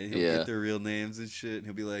and he'll Yeah. get their real names and shit, and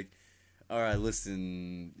he'll be like, all right,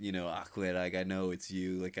 listen, you know, Ahmed, like, I know it's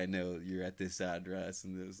you. Like, I know you're at this address.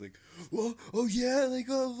 And it was like, oh yeah, like,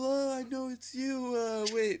 I know it's you.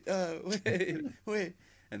 Wait.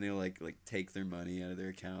 And they'll, like, take their money out of their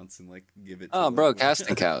accounts and, like, give it to Oh, them. bro,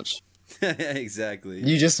 casting couch. Exactly.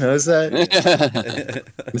 You just noticed that?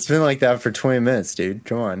 It's been like that for 20 minutes, dude.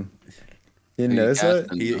 Come on. You didn't notice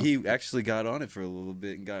that? He actually got on it for a little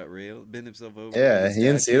bit and got bent himself over. Yeah, His you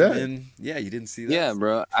didn't dad see came that? in. Yeah, you didn't see that? Yeah,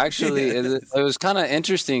 bro. Actually, it was kind of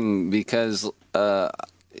interesting because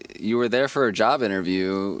you were there for a job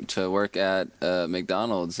interview to work at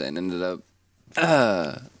McDonald's and ended up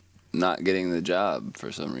not getting the job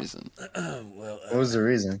for some reason. Well, What was the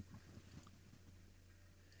reason?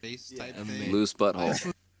 Face type thing. Loose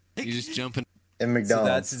butthole. You just jumping. In so McDonald's.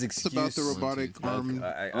 that's his excuse. about the robotic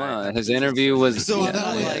arm. His interview was So yeah,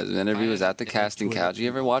 that, like, his interview was at the casting couch. You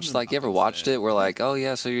ever watched it? We're like, oh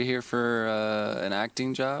yeah, so you're here for an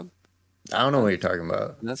acting job? I don't know what you're talking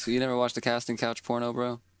about. You never watched the casting couch porno,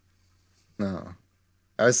 bro? No.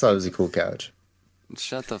 I always thought it was a cool couch.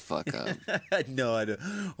 Shut the fuck up. No, I don't.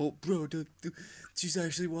 Oh, bro, dude, she's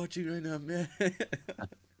actually watching right now, man.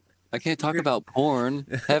 I can't talk about porn.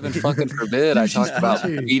 Heaven fucking forbid I talk about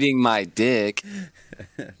eating my dick.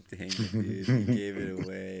 Dang it, dude. You gave it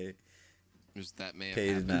away. Just that may have Paid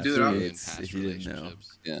happened enough. Dude, in I'm- past if you didn't know.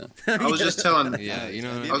 relationships. Yeah. I was just telling. Yeah, you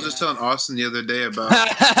know what I was just telling Austin the other day about.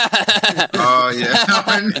 Oh Oh yeah.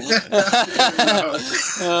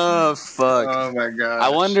 fuck. Oh my god. I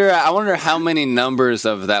wonder how many numbers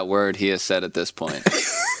of that word he has said at this point.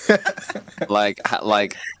 like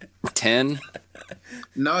 10?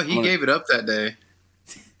 No, he gave it up that day.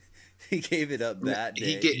 He gave it up that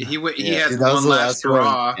day. He went. He Yeah. had Dude, that was one the last last one.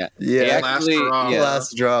 hurrah. Yeah. Yeah. He Last actually, hurrah. yeah,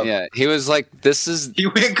 Last drop. yeah. He was like, "This is. He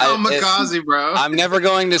went kamikaze, bro. I'm never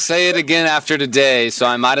going to say it again after today, so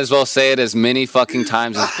I might as well say it as many fucking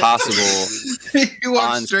times as possible." He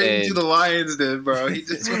walked on straight stage. into the lions, then, bro. He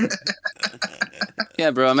just.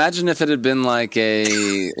 Yeah, bro. Imagine if it had been like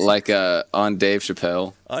a on Dave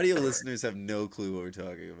Chappelle. Audio listeners have no clue what we're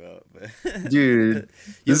talking about. But Dude,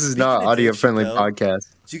 this is speaking not of audio Dave friendly Chappelle, podcast.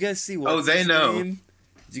 Did you guys see they his know. name?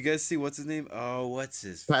 Did you guys see what's his name? Oh, what's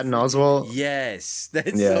his Patton Oswalt? Yes,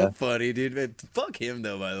 that's Yeah. so funny, dude. Man, fuck him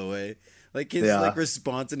though. By the way, Like his Yeah. like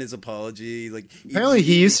response and his apology. Like Apparently,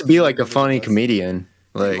 he used to be like a funny comedian.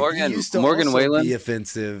 Like, Morgan- He used to Morgan also Wallen? be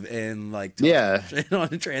offensive and like talk Yeah. shit on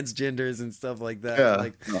transgenders and stuff like that. Yeah.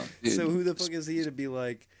 Like, Oh, dude. so who the fuck is he to be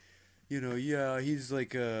like, you know? Yeah, he's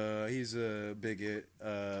like he's a bigot.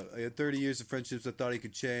 I had 30 years of friendships. I thought he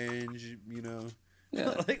could change. You know,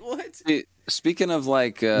 Yeah. like what? Hey, speaking of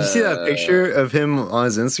like, you see that picture of him on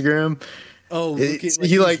his Instagram? Oh, look It's- at, like,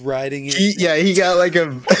 he, he's like, riding it. He got like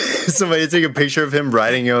a somebody take a picture of him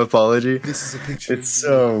writing an apology. This is a picture. It's of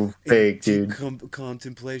so me fake, in dude. deep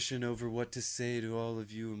contemplation over what to say to all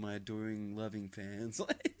of you, my adoring, loving fans.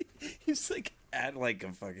 Like, he's like at like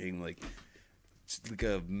a fucking like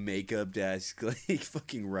a makeup desk, like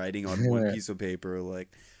fucking writing on one Yeah. piece of paper. Like,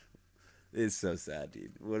 it's so sad,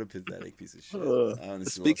 dude. What a pathetic piece of shit. Ugh. I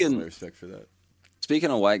honestly Speaking- lost my respect for that.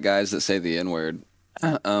 speaking of white guys that say the N word,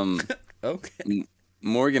 Okay.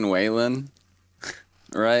 Morgan Wallen,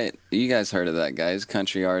 right? You guys heard of that guy? He's a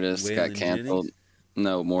country artist, Waylon got canceled. Jennings?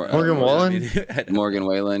 No, more Morgan Wallen? Morgan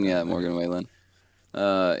Wallen, yeah, Morgan Wallen. He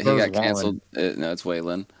was got canceled. No, it's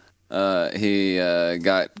Whalen. He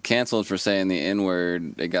got canceled for saying the N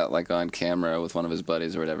word. It got like on camera with one of his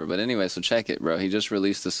buddies or whatever. But anyway, so check it, bro. He just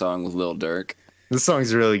released a song with Lil Durk. This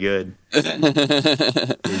song's really good.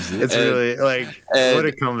 It's really like what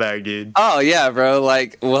a comeback, dude. Oh yeah, bro.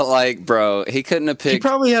 Like, well, like, bro, he couldn't have He picked.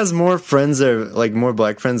 probably has more friends or like more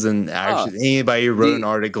black friends than actually anybody who wrote an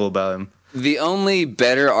article about him. The only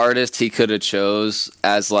better artist he could have chose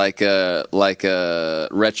as like a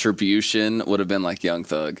retribution would have been like Young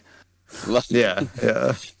Thug. Yeah,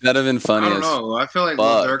 yeah. That'd have been funny. I don't as know. I feel like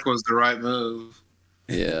fuck. Lil Durk was the right move.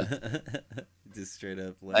 Yeah. Just straight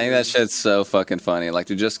up. I think that shit's so fucking funny. Like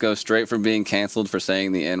to just go straight from being canceled for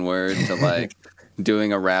saying the N word to like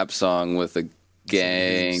doing a rap song with a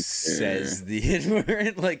gang. Says the N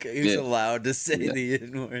word. Like, he's Yeah. allowed to say Yeah. the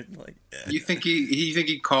N word. Like, You think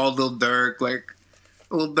he called Lil Durk like,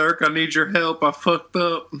 Lil Durk, I need your help. I fucked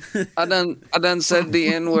up. I done said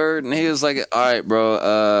the N word, and he was like, "All right,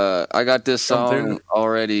 bro. I got this song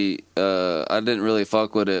already. I didn't really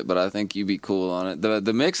fuck with it, but I think you'd be cool on it.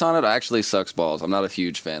 The mix on it actually sucks balls. I'm not a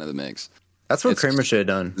huge fan of the mix. That's what It's- Kramer should have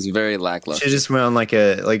done. It's very lackluster. Should just went on like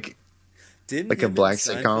a didn't Like a him black and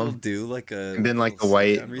Seinfeld sitcom? do like a been like a little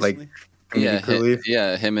white sitcom like recently? Yeah, comedic relief.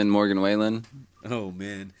 yeah, him and Morgan Wallen. Oh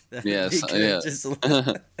man. Yeah, They so- could've yeah.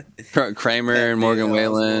 just Kramer That and Morgan big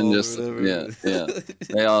Wallen, asshole or just whatever. yeah.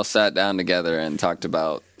 They all sat down together and talked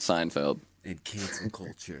about Seinfeld. and cancel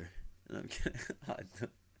culture. I'm kidding.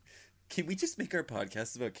 Can we just make our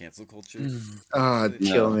podcast about cancel culture? Oh,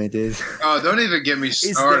 kill me, dude. Oh, don't even get me Is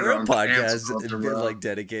started there a on podcast cancel culture, bro. like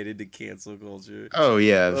dedicated to cancel culture? Oh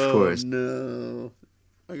yeah, of Oh, course. no,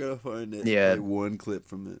 I gotta find it. Yeah. Like one clip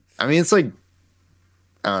from it. I mean, it's like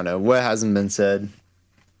I don't know what hasn't been said.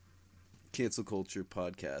 Cancel culture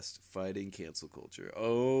podcast fighting cancel culture.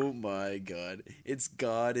 Oh my god, it's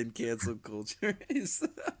God and cancel culture.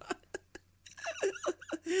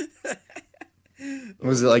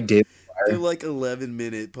 Was it like David? They're like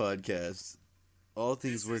 11-minute podcasts. All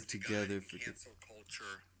things work together for Cancel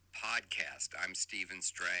Culture Podcast. I'm Stephen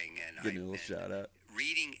Strang, and getting a I've little been shout out.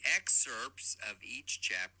 reading excerpts of each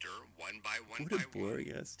chapter, one by one What by a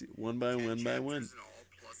boring ass dude. One by one by one.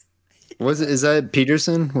 Was it? Is that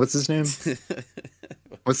Peterson? What's his name?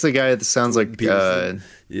 What's the guy that sounds like? Peterson.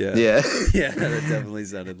 Yeah. Yeah, Yeah, that definitely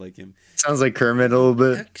sounded like him. sounds like Kermit a little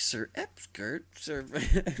bit. Excerpts.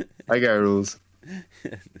 That guy rules.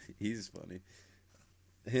 He's funny.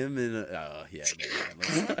 Him and oh yeah.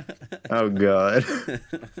 never mind. Oh god.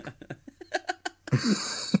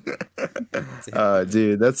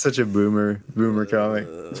 Dude, that's such a boomer comic.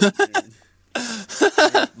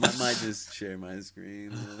 Might just share my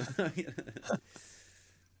screen.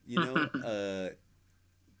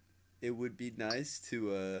 It would be nice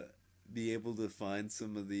to be able to find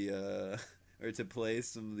some of the or to play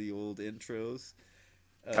some of the old intros.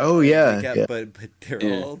 Oh, yeah, yeah. But they're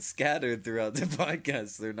Yeah. all scattered throughout the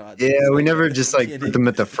podcast. They're not. Yeah, we never just like put them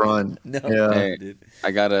at the front. No, Yeah. Hey, dude.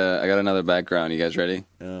 I got another background. You guys ready?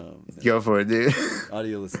 Go for it, dude.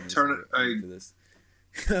 Audio listeners. Turn it- for this.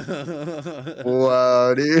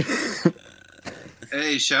 Wow, dude.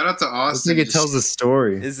 Hey, shout out to This Austin. nigga tells a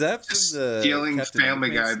story. Is that from the stealing Captain Family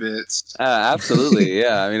Guy Underpants? bits. Absolutely.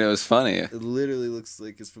 Yeah. I mean, it was funny. It literally looks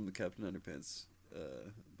like it's from the Captain Underpants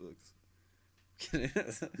books.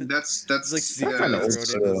 That's It's like secret kinda wrote old in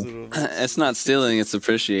school. those little- It's not stealing. It's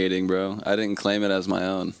appreciating, bro. I didn't claim it as my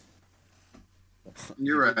own.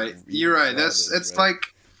 You're right. You're right. It's like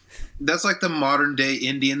that's like the modern day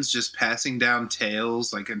Indians just passing down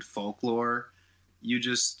tales like in folklore. You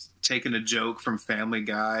just taking a joke from Family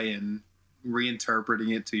Guy and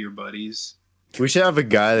reinterpreting it to your buddies. We should have a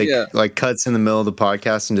guy that like cuts in the middle of the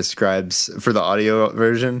podcast and describes for the audio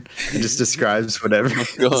version. And just describes whatever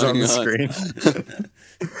is on the screen.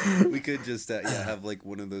 We could just have like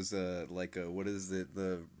one of those what is it,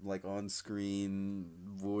 the like on screen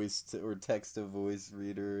voice or text to voice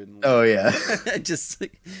reader and like, oh yeah, just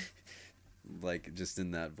like just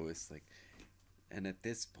in that voice like, and at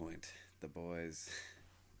this point the boys.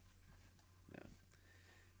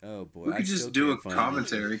 Oh boy! We could just do a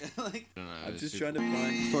commentary. I'm just trying to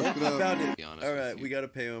find. Fuck it up. Found it. All right, we gotta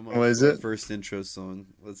pay him. What is it? First intro song.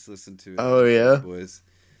 Let's listen to it. Oh yeah, boys.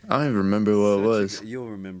 I don't even remember what it was. You'll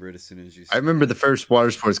remember it as soon as you. I remember the first Water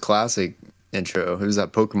Sports Classic intro. It was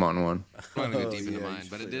that Pokemon one. I'm not gonna go deep into mine,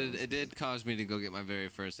 but it did cause me to go get my very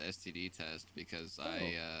first STD test because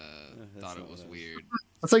I thought it was weird.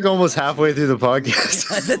 That's like almost halfway through the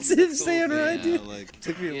podcast. That's insane, right, dude?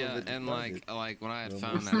 Took me a little bit. And like when I had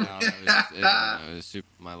found that out, it was super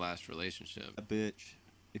my last relationship. A bitch.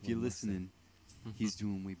 If you're listening, he's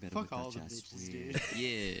doing way better. Fuck all with the that chest bitches, weird. dude.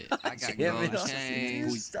 Yeah, I got Damn gold it,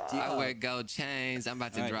 chains. stop. I wear gold chains. I'm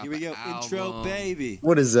about to drop Here we go. an album. Intro, baby.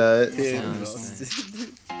 What is that?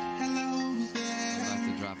 I'm about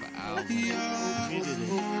to drop an album.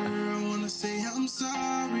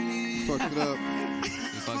 Fucked it up.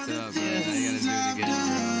 You fucked it up, man. Now you gotta do it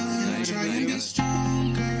again, bro. Now you gotta.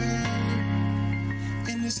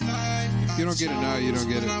 If you don't get it now, you don't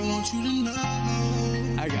get it. I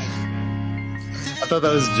got you. I thought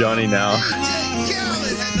that was Johnny now.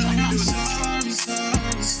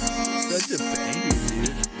 Such a banger, dude.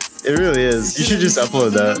 It really is. You should just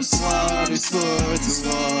upload that. Water sports,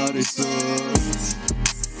 water sports.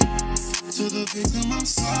 To the victim, I'm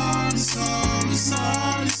sorry, sorry,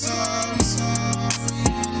 sorry, sorry, sorry.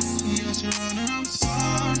 Yes, Your Honor, I'm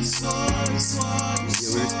sorry, sorry, sorry. Yeah,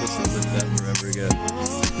 we were supposed to live that forever again.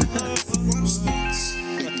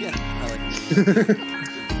 I like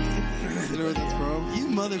You know what that's from? You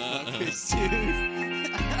motherfuckers,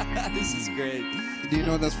 dude. This is great. Do you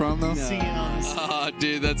know what that's from though? Oh,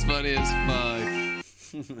 dude, that's funny as fuck.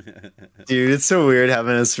 Dude, it's so weird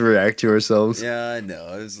having us react to ourselves. Yeah, I know.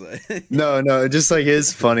 I was like, No, it just like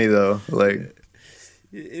it's funny though. Like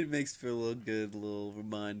it makes for a little good little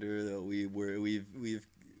reminder that we've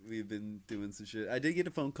been doing some shit. I did get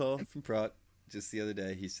a phone call from Proc just the other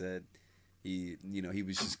day. He said he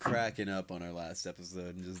was just cracking up on our last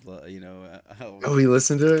episode and just how oh, we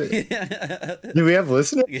listened to it. Do we have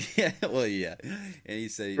listeners? Yeah, well, yeah. And he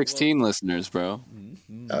said 16 listeners, bro.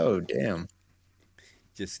 Oh damn.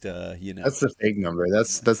 Just That's the fake number.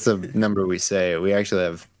 That's the number we say. We actually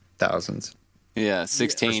have thousands. Yeah,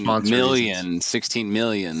 16 For sponsor million. reasons. 16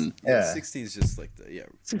 million. Yeah. 16 is just like the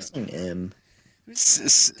 16M.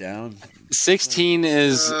 down. 16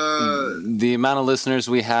 is the amount of listeners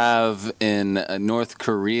we have in North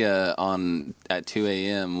Korea at 2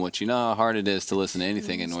 a.m., which you know how hard it is to listen to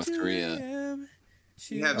anything in North Korea.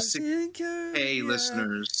 We have 6K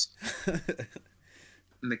listeners.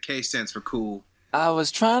 And the K stands for cool. I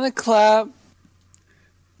was trying to clap.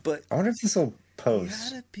 But I wonder if this will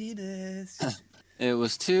post. got a penis. It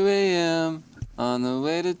was 2 a.m. on the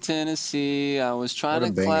way to Tennessee. I was trying What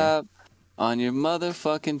a to banger. clap on your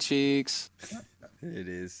motherfucking cheeks. It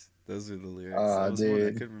is. Those are the lyrics. Aw, That was one I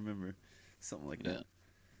dude. couldn't remember. Something like that.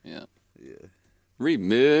 Yeah. Yeah.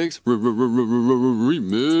 Remix.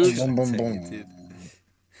 Remix. Boom, boom, Take boom. it, dude.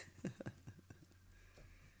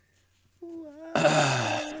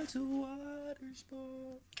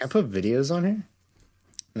 Can I put videos on here?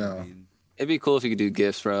 No. I mean, It'd be cool if you could do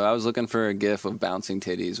GIFs, bro. I was looking for a GIF of bouncing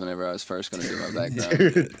titties whenever I was first going to do my background.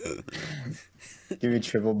 Dude. Give me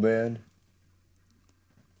triple band.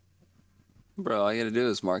 Bro, all you gotta do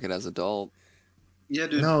is mark it as adult. Yeah,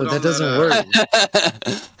 dude. No, put that on doesn't work.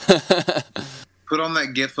 Put on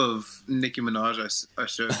that gif of Nicki Minaj I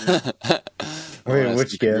showed you. Wait, Ask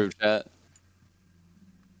which the GIF? group chat.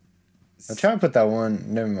 I'm trying to put that one.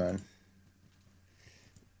 Never mind.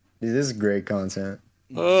 Dude, this is great content.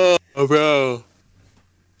 Oh, bro.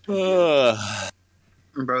 Bro,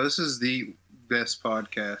 this is the best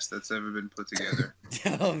podcast that's ever been put together.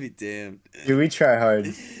 I'll be damned. Dude, we try hard.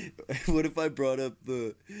 What if I brought up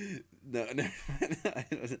the? No.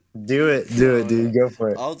 Do it, dude. Go for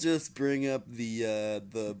it. I'll just bring up the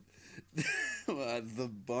the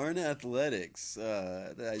Barn Athletics.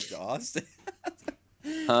 Austin.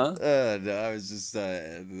 Huh? No, I was just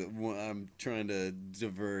I'm trying to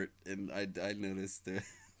divert, and I noticed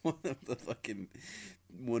one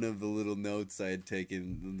of the little notes I had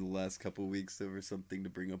taken in the last couple of weeks over something to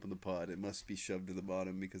bring up on the pod. It must be shoved to the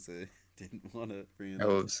bottom because I didn't want to bring it up.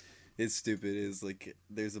 Oh, It's stupid. Is like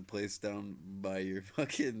there's a place down by your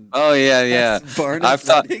fucking. Oh yeah. Barn I've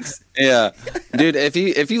thought, Athletics. yeah, dude. If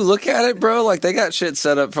you look at it, bro, like they got shit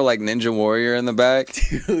set up for like Ninja Warrior in the back.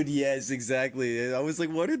 Dude, yes, exactly. I was like,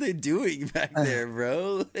 what are they doing back there,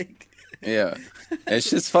 bro? Like, Yeah,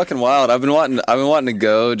 it's just fucking wild. I've been wanting to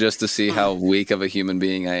go just to see how weak of a human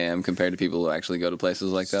being I am compared to people who actually go to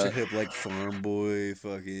places like that. straight up like farm boy,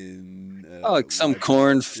 fucking. Oh, like some like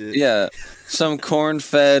corn, shit. yeah, some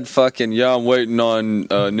corn-fed fucking. Yeah, I'm waiting on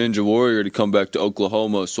Ninja Warrior to come back to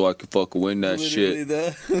Oklahoma so I can fucking win that Literally shit.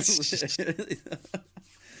 though. Literally though.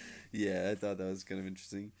 Yeah, I thought that was kind of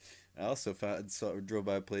interesting. I also drove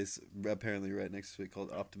by a place apparently right next to it called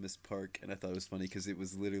Optimist Park, and I thought it was funny because it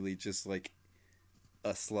was literally just like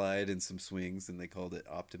a slide and some swings, and they called it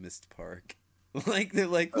Optimist Park. Like they're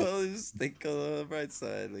like, well, just think on the bright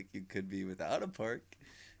side. Like you could be without a park.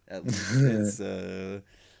 At least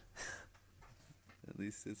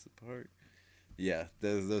it's a park. Yeah,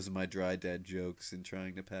 those are my dry dad jokes in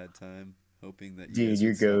trying to pad time, hoping that you Dude, guys you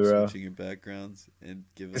would go, stop bro. switching your backgrounds and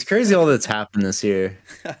give us. It's crazy all that's happened this year.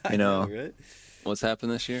 I You know, right? What's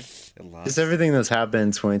happened this year? A lot. just everything that's happened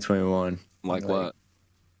in 2021. Like what?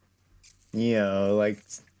 You know, like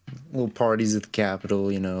little parties at the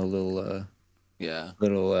Capitol. You know, little Yeah.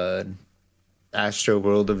 Astro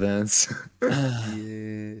World events.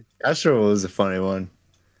 Yeah. Astro World was a funny one.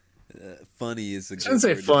 Funny is a good Shouldn't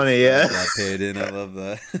say word to funny, describe yeah. that paid in. I love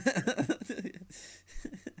that.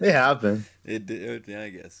 They happen. It did, yeah, I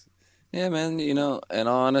guess. Yeah, man. You know, in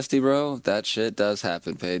all honesty, bro, that shit does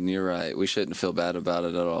happen, Peyton. You're right. We shouldn't feel bad about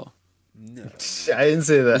it at all. No. I didn't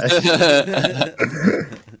say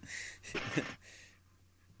that.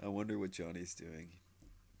 I wonder what Johnny's doing.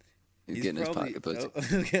 He's getting his pocket pussy.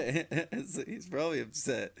 Oh, okay, so he's probably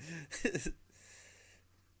upset.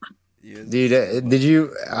 Dude, did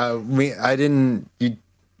you? I didn't.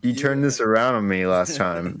 You turned this around on me last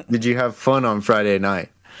time. Did you have fun on Friday night?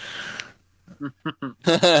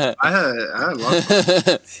 I had a lot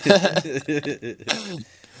of fun.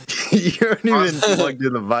 You aren't even plugged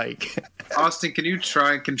in the mic. Austin, can you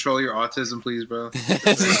try and control your autism, please, bro?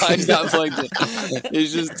 He's not plugged in.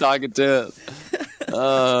 He's just talking to him.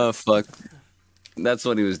 Oh fuck! That's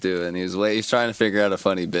what he was doing. He's trying to figure out a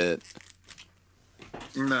funny bit.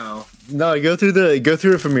 No. No, go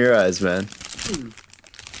through it from your eyes, man.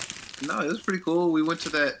 No, it was pretty cool. We went to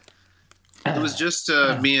that. It was just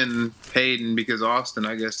me and Peyton because Austin,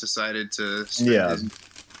 I guess, decided to spend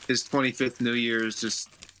his 25th New Year's just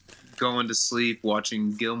going to sleep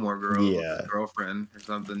watching Gilmore Girls with his girlfriend or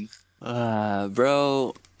something.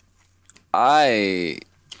 Bro, I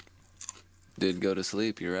did go to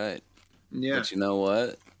sleep. You're right. Yeah. But you know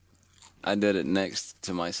what? I did it next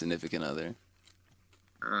to my significant other.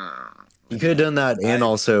 You could have done that and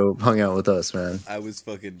also hung out with us, man. I was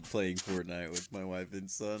fucking playing Fortnite with my wife and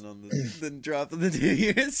son on the drop of the New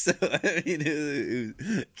Year's, so I mean,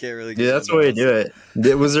 can't really. Dude, that's the way to do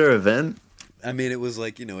it. Was there an event? I mean, it was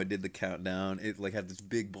like, you know, I did the countdown. It like had this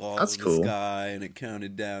big ball That's in cool. the sky, and it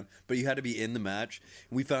counted down. But you had to be in the match.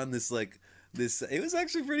 We found this like this. It was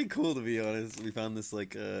actually pretty cool, to be honest. We found this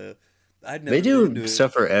like I'd never They been to do it.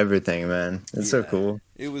 stuff for everything, man. It's so cool.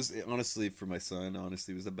 It was honestly for my son.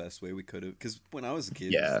 Honestly, it was the best way we could have. Because when I was a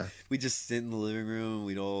kid, Yeah. we just sit in the living room. And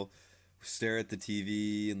we'd all stare at the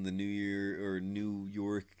TV and the New Year or New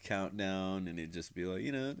York countdown, and it'd just be like,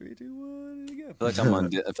 you know, 3, 2, 1, and go. I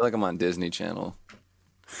feel like I'm on Disney Channel.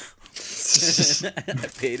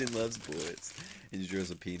 Peyton loves boys. And he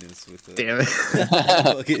draws a penis with a Damn it.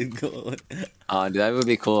 fucking goal. Dude, that would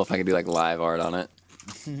be cool if I could do like live art on it.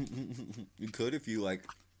 You could if you like.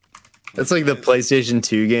 That's like the PlayStation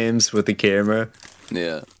 2 games with the camera.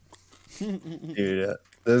 Yeah. Dude,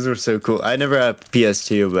 those were so cool. I never had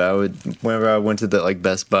PS2, but whenever I went to the like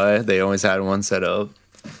Best Buy, they always had one set up.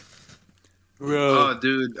 Oh,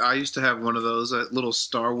 dude, I used to have one of those little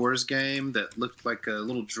Star Wars game that looked like a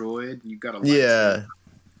little droid. You got a lightsaber. Yeah.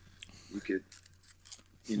 You could,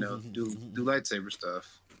 you know, do lightsaber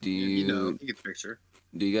stuff. Do You know, you get the picture.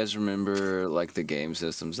 Do you guys remember like the game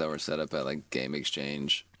systems that were set up at like Game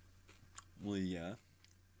Exchange? Well, yeah.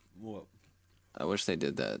 What? I wish they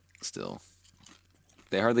did that still.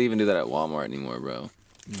 They hardly even do that at Walmart anymore, bro.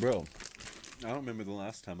 Bro, I don't remember the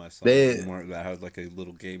last time I saw They- Walmart that had like a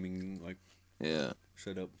little gaming like. Yeah.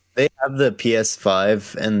 Shut up. They have the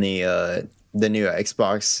PS5 and the new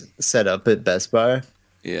Xbox set up at Best Buy.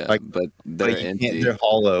 Yeah, Like, but they're Like, you empty. they're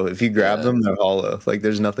hollow. If you grab them, they're hollow. Like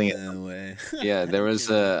there's nothing in them. No way. Yeah, there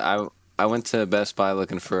was I I went to Best Buy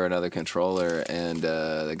looking for another controller, and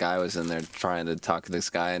the guy was in there trying to talk to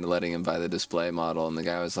this guy and letting him buy the display model. And the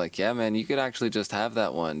guy was like, "Yeah, man, you could actually just have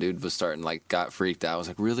that one." Dude was starting like got freaked out. I was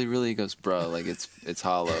like, "Really, really?" He goes, "Bro, like it's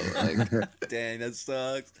hollow." Like, Dang, that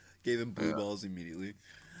sucks. Gave him blue balls immediately.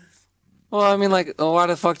 well, I mean, like, why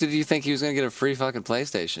the fuck did you think he was gonna get a free fucking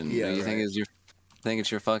PlayStation? Yeah, you right. think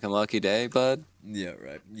it's your fucking lucky day, bud? Yeah,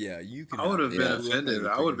 right. Yeah, you can. I would have been Yeah. offended.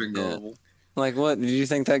 I would have been Yeah. gullible. Like, what? Did you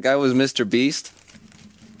think that guy was Mr. Beast?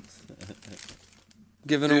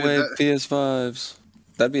 Giving Dude, away that- PS5s.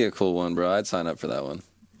 That'd be a cool one, bro. I'd sign up for that one.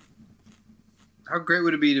 How great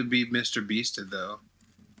would it be to be Mr. Beasted though?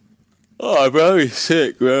 Oh, bro, he's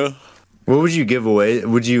sick, bro. What would you give away?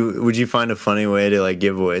 Would you find a funny way to like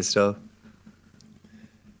give away stuff?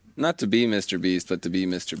 Not to be Mr. Beast, but to be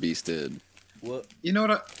Mr. Beasted. What? You know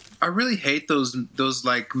what? I really hate those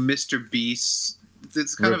like Mr. Beasts.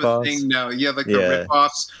 It's kind of a Rip-offs? thing now. Yeah, like Yeah. the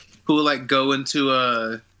rip-offs who like go into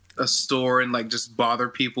a store and like just bother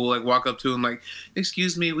people, like walk up to them like,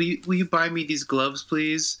 "Excuse me, will you buy me these gloves,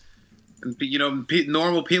 please?" And you know,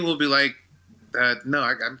 normal people will be like, "No,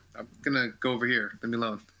 I'm gonna go over here. Leave me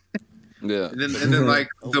alone." Yeah. And then like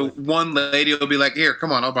the one lady will be like, "Here,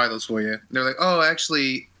 come on, I'll buy those for you." And they're like, "Oh,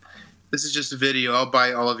 actually, this is just a video. I'll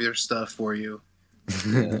buy all of your stuff for you."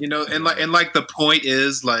 You know, and like the point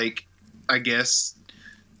is like, I guess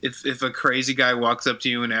if a crazy guy walks up to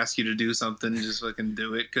you and asks you to do something, just fucking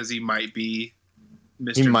do it because he might be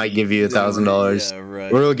Mr. He might give you $1,000. Yeah,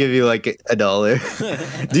 right. Or he'll give you like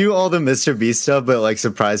 $1. Do all the Mr. Beast stuff, but like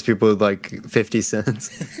surprise people with like 50 cents.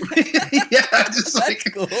 Yeah, just like a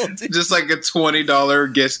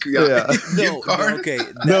 $20 gift Yeah. No, card. okay.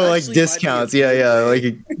 No, like discounts. Yeah, yeah.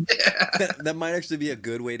 Like that might actually be a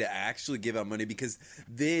good way to actually give out money because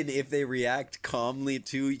then if they react calmly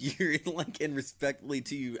to you like and respectfully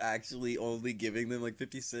to you actually only giving them like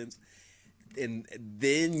 50 cents and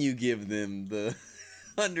then you give them the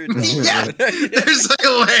 $100. Yeah, there's like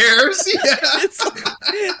layers.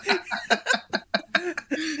 Yeah.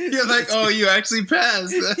 You're like, oh, you actually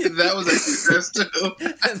passed. That was a success too.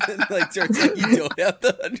 And then like turns out you don't have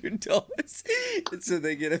the $100 and so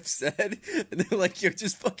they get upset and they're like, you're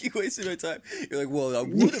just fucking wasting my time. You're like, well, I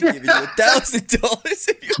would have given you $1,000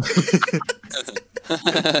 if you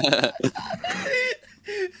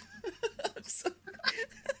I'm sorry.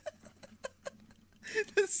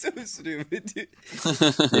 That's so stupid, dude.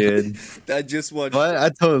 dude. I just watched. Well,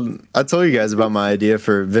 I told you guys about my idea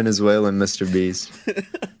for Venezuelan Mr. Beast.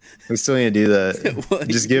 We still need to do that. What?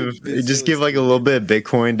 Just give like a little bit of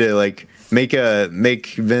Bitcoin to like make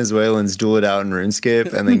Venezuelans duel it out in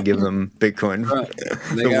RuneScape and then give them Bitcoin.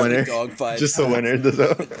 They The got winner, dogfight. just the winner.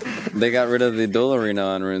 They got rid of the duel arena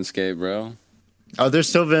on RuneScape, bro. Are there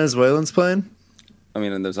still Venezuelans playing? I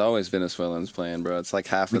mean, and there's always Venezuelans playing, bro. It's like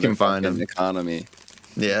half We of their can find fucking them. economy.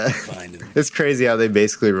 Yeah, Find him. it's crazy how they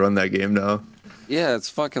basically run that game now. Yeah, it's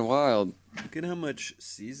fucking wild. Look at how much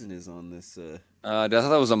season is on this. I thought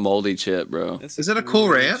that was a moldy chip, bro. That's Is it a cool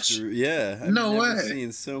really ranch? true- Yeah. I've No never way.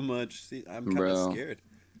 Seen so much. I'm kind Bro. of scared.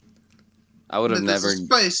 I would have That's never. a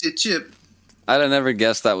spicy chip. I'd have never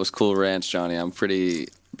guessed that was Cool Ranch, Johnny. I'm pretty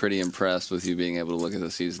impressed with you being able to look at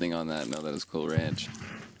the seasoning on that and know that it's Cool Ranch.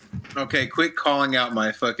 Okay, quit calling out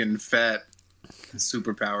my fucking fat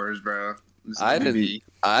superpowers, bro. This is I gonna didn't. be-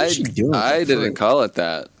 I What's she doing? I didn't call it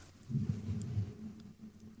that.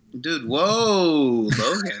 Dude, whoa,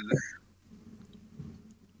 Logan.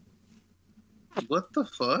 What the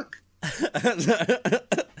fuck?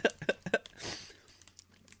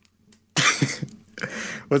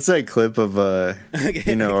 What's that clip of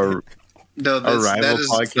you know our No, rival that is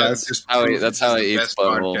podcast? just How he- proof that's this how is he the eats best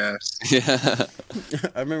butthole. podcast. Yeah.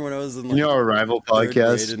 I remember when I was in you know our rival third grade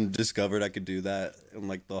podcast. and discovered I could do that in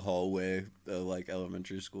like the hallway of like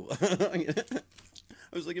elementary school. I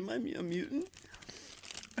was like, am I a mutant?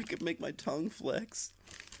 I could make my tongue flex.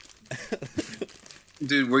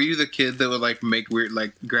 Dude, were you the kid that would like make weird,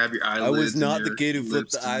 like grab your eyelids? I was and not the your kid who flipped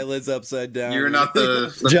lips the and- eyelids upside down. You're not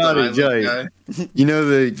the flip Johnny, the eyelid Johnny. guy? You know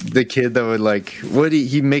the kid that would like what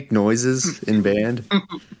he make noises in band.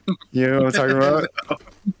 You know what I'm talking about?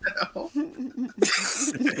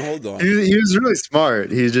 Hold on. He was really smart.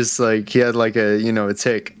 He just like he had like a a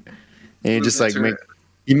tick, and he just like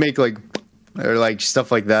make like or like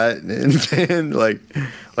stuff like that and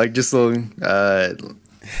like just little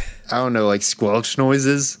I don't know like squelch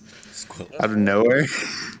noises out of nowhere.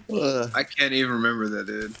 I can't even remember that,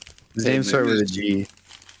 dude. His name started with a G.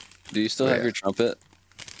 Do you still have Yeah. your trumpet?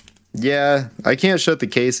 Yeah, I can't shut the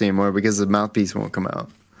case anymore because the mouthpiece won't come out.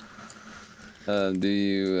 Do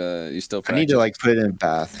you still I practice? need to like put it in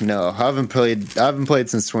Bath. No, I haven't played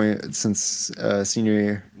since senior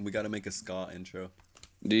year. We got to make a ska intro.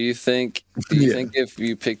 Do you think if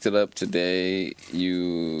you picked it up today,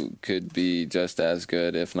 you could be just as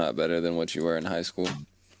good, if not better, than what you were in high school?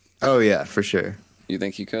 Oh yeah, for sure. You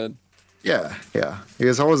think you could? Yeah.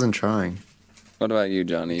 Because I wasn't trying. What about you,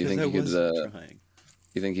 Johnny? You think you could? Trying.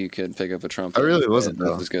 You think you could pick up a trumpet? I really wasn't, just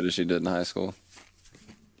though. as good as you did in high school.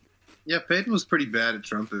 Yeah, Peyton was pretty bad at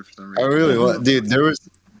trumpet for some reason. I really was, dude.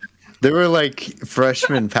 There were like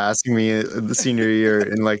freshmen passing me the senior year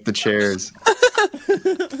in like the chairs.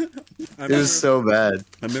 It was so bad.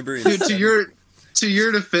 I remember. Dude, to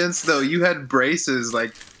your defense though, you had braces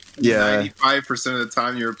like 95% of the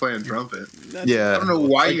time you were playing trumpet. Yeah, I don't know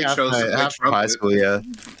why like you half chose to play high trumpet. school. Yeah,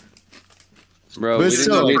 Bro, but we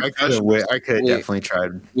still, didn't, I could have definitely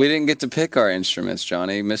tried. we didn't get to pick our instruments,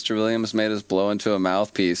 Johnny. Mr. Williams made us blow into a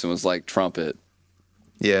mouthpiece and was like trumpet,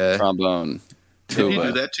 Yeah, trombone, Did he do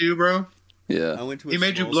tuba. that to you, bro? Yeah, I went to. He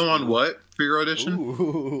made you blow on what for your audition?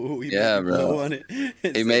 Ooh, Yeah, bro. On it.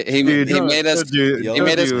 he made Dude, he no, made us dude, he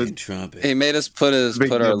made us dude. trumpet. he made us put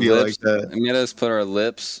Big our deal like lips that. he made us put our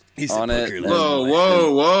lips He said, on "Pucker it. your and- lips."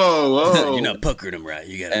 Whoa! You're not puckering them right.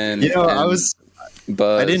 You got. And You know, I and was.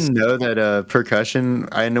 Buzz. I didn't know that percussion.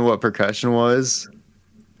 I didn't know what percussion was,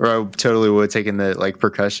 or I totally would have taken the like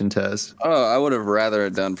percussion test. Oh, I would have rather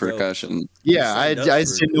done percussion. Yeah, I signed up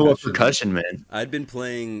just for didn't know what percussion. percussion meant. I'd been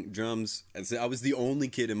playing drums. I was the only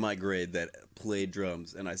kid in my grade that played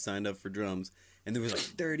drums, and I signed up for drums. And there was like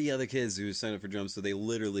 30 other kids who signed up for drums, so they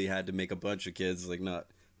literally had to make a bunch of kids like not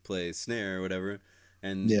play snare or whatever.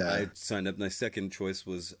 And Yeah. I signed up. My second choice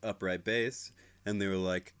was upright bass, and they were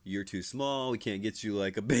like, "You're too small. We can't get you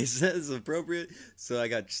like a bass that's appropriate." So I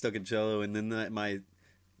got stuck in cello, and then that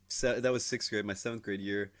was 6th grade. My 7th grade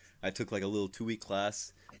year, I took like a little 2-week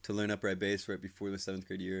class to learn upright bass right before the 7th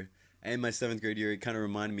grade year. And my 7th grade year, it kind of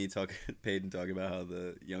reminded me Peyton talking about how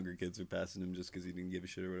the younger kids were passing him just because he didn't give a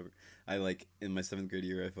shit or whatever. I like in my 7th grade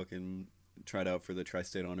year, I fucking tried out for the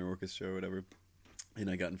Tri-State Honor Orchestra or whatever. And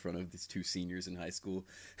I got in front of these 2 seniors in high school.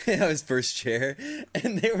 I was first chair,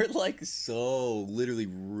 and they were like so literally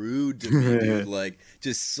rude to me, dude. Like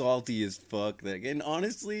just salty as fuck. And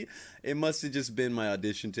honestly, it must have just been my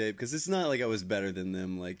audition tape because it's not like I was better than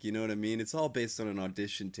them. Like, you know what I mean? It's all based on an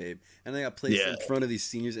audition tape. And I got placed in front of these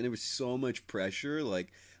seniors, and it was so much pressure. Like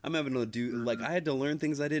I'm having to do like I had to learn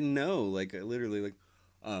things I didn't know. Like literally, like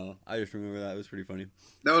oh, I just remember that. It was pretty funny.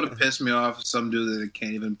 That would have pissed me off if some dude that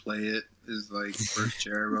can't even play it is like first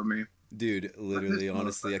chair above me. Dude, literally,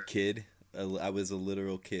 honestly, a kid. I was a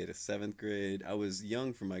literal kid. 7th grade. I was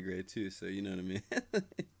young for my grade too, so you know what I mean.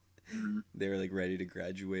 They were like ready to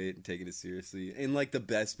graduate and taking it seriously. And like the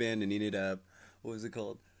best band and Eat It Up. What was it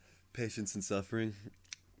called? Patience and Suffering.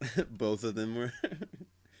 Both of them were.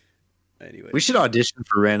 Anyway, We should audition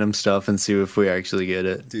for random stuff and see if we actually get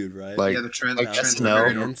it. dude, right? Like, Yeah, the trend. like the trend's SNL.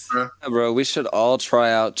 very normal. Yeah, bro, we should all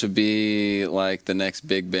try out to be like the next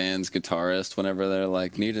big band's guitarist. Whenever they're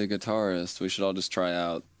like, need a guitarist, we should all just try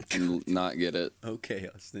out and not get it. Okay,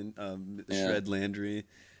 Austin. Yeah. Shred Landry,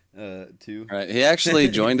 too. Right? He actually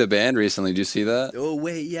joined a band recently. Did you see that? Oh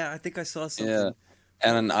wait, yeah, I think I saw something. Yeah.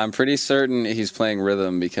 And I'm pretty certain he's playing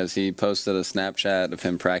rhythm because he posted a Snapchat of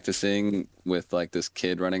him practicing with like this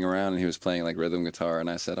kid running around, and he was playing like rhythm guitar. And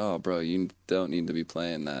I said, "Oh, bro, you don't need to be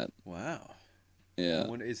playing that." Wow. Yeah. I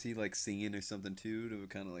wonder, is he like singing or something too? To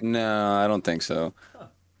kind of like. No, I don't think so.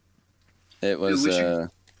 It was. we should-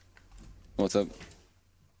 What's up?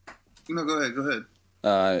 No, go ahead.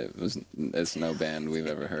 It's no band we've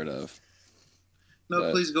ever heard of. No,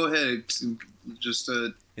 But- please go ahead. Just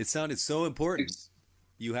It sounded so important.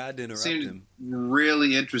 You had to interrupt seemed him.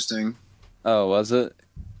 really interesting Oh, was it?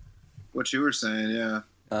 what you were saying. Yeah.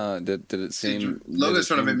 Did it seem? Logan's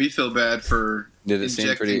trying to make me feel bad for Did it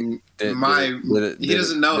seem pretty? injecting Did, my. did he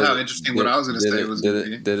doesn't know how interesting what I was going to say was going to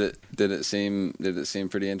be. Did it seem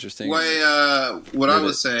pretty interesting? What I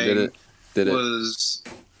was saying did it was,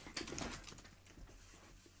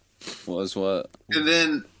 was what? and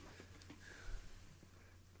then.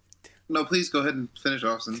 No, please go ahead and finish,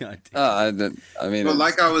 Austin. I mean, But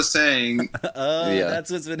like I was saying, Yeah.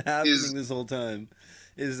 That's what's been happening this whole time.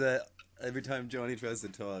 Is that every time Johnny tries to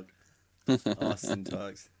talk, Austin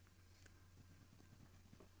talks.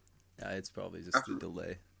 Yeah, it's probably just a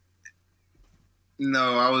delay.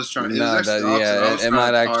 no, I was trying. It no, was actually the opposite. I was it trying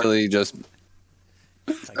might to talk. actually just.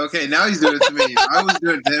 Okay, now he's doing it to me. I was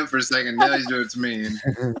doing it to him for a second. Now he's doing it to me. And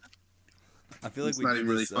I feel like it's we not did even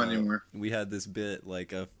really this, fun anymore. We had this bit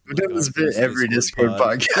like a. We do like this our bit first every Discord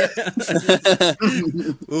podcast.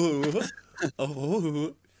 Ooh.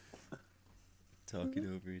 Oh. Talking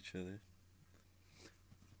over each other.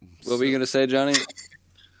 What were you gonna say, Johnny?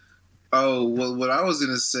 Oh, well, what I was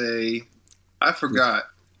gonna say, I forgot,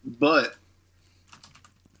 but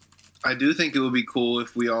I do think it would be cool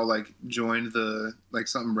if we all like joined the like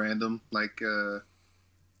something random, like the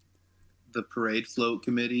parade float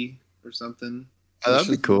committee or something. Oh, that'd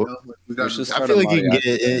be cool. We got, I feel like you can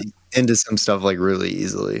get into some stuff like really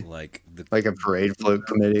easily, like a parade float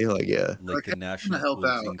committee. Like like the national help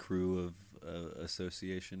floating out. crew of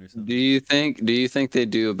association or something. Do you think they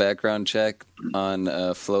do a background check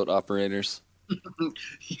on float operators?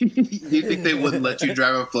 You think they wouldn't let you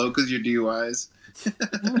drive a float because you're DUIs?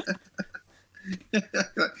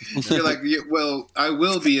 You're like, well, I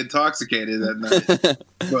will be intoxicated that night,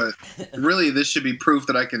 but really, this should be proof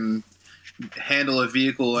that I can handle a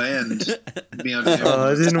vehicle and be on.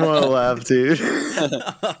 Oh, I didn't want to laugh, dude.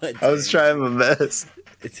 I was trying my best.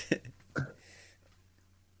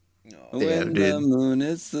 When the moon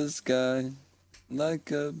hits the sky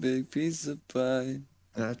like a big piece of pie.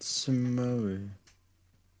 That's Samoa.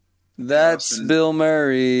 That's Austin. Bill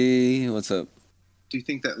Murray. What's up? Do you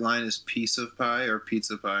think that line is piece of pie or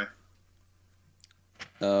pizza pie?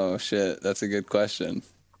 Oh shit, that's a good question.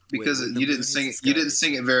 Because you didn't sing it. You didn't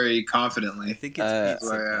sing it very confidently. I think it's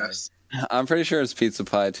pizza pie. I'm pretty sure it's pizza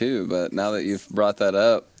pie too, but now that you've brought that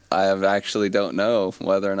up, I actually don't know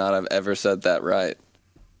whether or not I've ever said that right.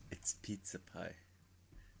 It's pizza pie.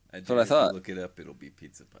 That's what I thought. Look it up. It'll be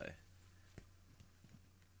pizza pie.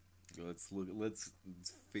 Let's look. Let's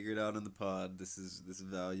figure it out in the pod. This is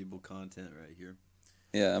valuable content right here.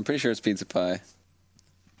 Yeah, I'm pretty sure it's pizza pie.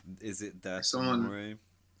 Is it that Someone- Amore?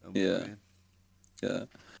 Yeah. Yeah.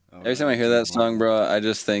 All Every time I right, hear that come song, on. bro, I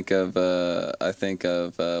just think of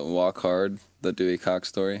Walk Hard, the Dewey Cox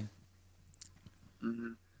story. Mm-hmm.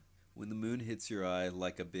 When the moon hits your eye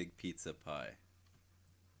like a big pizza pie.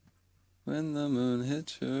 When the moon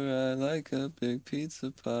hits your eye like a big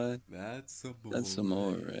pizza pie. That's That's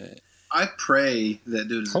amore. I pray that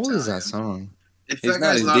dude is How old Italian. is that song? If He's that not,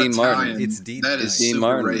 guy's he's not Dean Italian, Martin. It's Dean. that is It's Dean super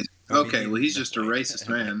Martin. racist. Okay, well he's just a racist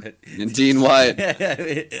man. And Dean White.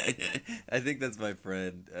 I think that's my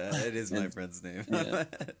friend. It is my friend's name. Yeah.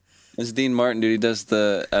 It's Dean Martin, dude. He does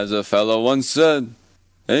the "As a fellow once said,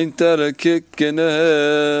 ain't that a kick in the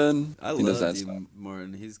head?" I He does love that Dean song.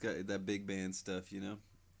 Martin. He's got that big band stuff, you know.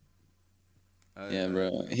 Yeah,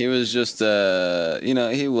 bro. He was just,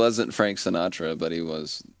 he wasn't Frank Sinatra, but he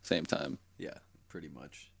was same time. Yeah, pretty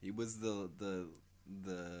much. He was the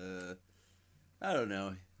I don't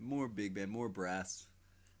know, more big band, more brass.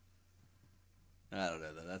 I don't know.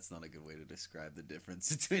 That's not a good way to describe the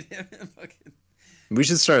difference between him and fucking. We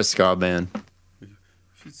should start a ska band.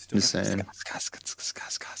 Just Just saying.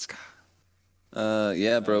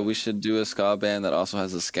 Yeah, bro. We should do a ska band that also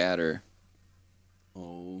has a scatter.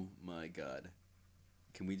 Oh my god.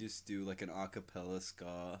 Can we just do like an acapella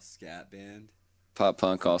scat band? Pop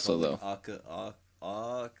punk also though.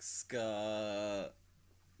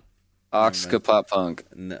 Oxca pop punk.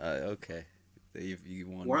 No, okay. You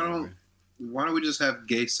want Why don't we just have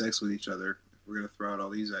gay sex with each other if we're gonna throw out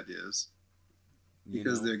all these ideas?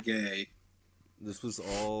 Because they're gay. This was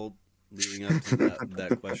all leading up to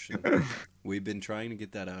that question. We've been trying to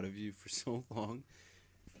get that out of you for so long.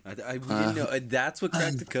 We didn't know. That's what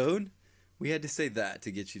cracked the code? We had to say that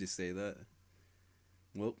to get you to say that.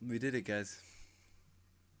 Well, we did it, guys.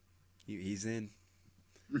 He's in.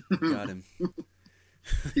 Got him.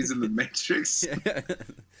 He's in the Matrix.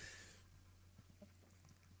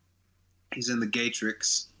 He's in the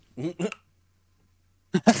Gatrix.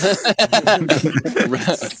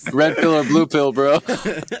 Red pill or blue pill, bro.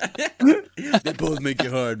 They both make you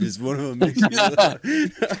hard. Just one of them makes you hard.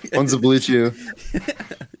 One's a blue chew.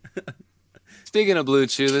 Speaking of blue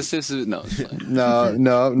chew, this is no.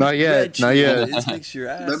 No, not yet. Not yet.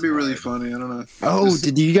 That'd be really funny. I don't know. Oh,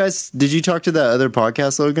 did you talk to that other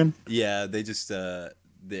podcast, Logan? Yeah, they just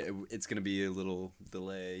it's gonna be a little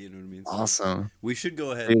delay. You know what I mean? So Awesome. We should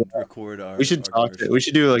go ahead and record our. We should talk. We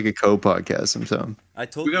should do like a co-podcast sometime. I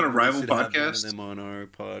told We got a people rival should have one of podcast? them on our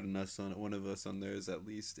pod and us on one of us on theirs at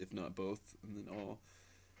least, if not both, and then all,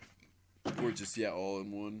 or just all in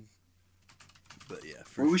one. But yeah,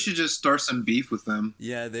 Or we should just start some beef with them.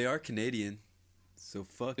 Yeah, they are Canadian, so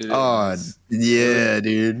fuck. Oh, yeah,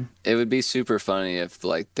 dude. It would be super funny if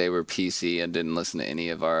like they were PC and didn't listen to any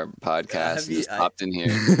of our podcasts and just popped in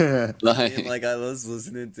here. Like I was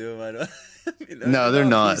listening to them. I don't. No, they're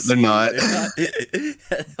not. They're not.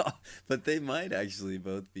 But they might actually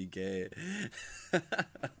both be gay.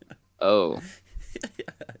 Oh.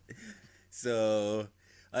 So,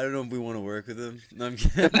 I don't know if we want to work with him. No, I'm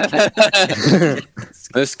kidding.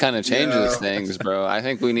 This kind of changes things, bro. I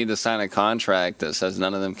think we need to sign a contract that says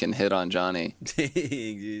none of them can hit on Johnny. Dang,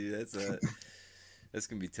 dude, that's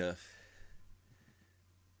gonna be tough.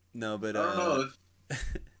 No, but I don't know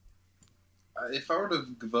if I were to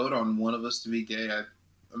vote on one of us to be gay, I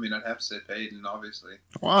mean, I'd have to say Peyton, obviously.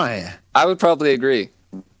 Why? I would probably agree.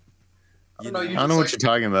 I don't know, I don't know what you're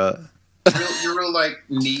talking about. You're real like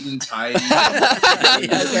neat and tidy.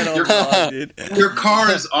 your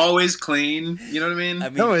car is always clean. You know what I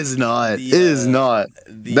mean? No, it's not. It is not.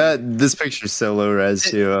 This picture's so low res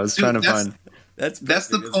too. I was trying to find. That's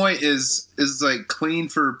the point. Is like clean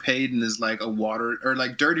for Peyton is like a water, or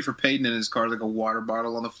like dirty for Peyton in his car, like a water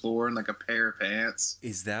bottle on the floor and like a pair of pants.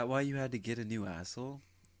 Is that why you had to get a new asshole?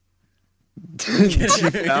 You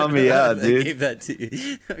found me out, I dude. gave that to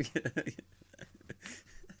you.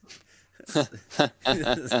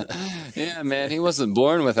 Yeah, man, he wasn't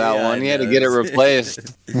born without Yeah, one. He had to I get it know.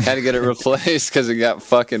 replaced. Had to get it replaced because it got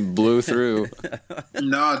fucking blew through.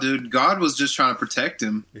 Nah, dude, God was just trying to protect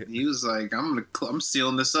him. He was like, I'm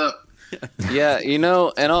sealing this up. Yeah, you know,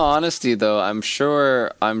 in all honesty, though, I'm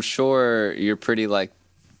sure you're pretty like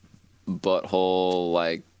butthole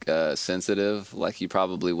like sensitive. Like you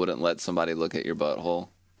probably wouldn't let somebody look at your butthole.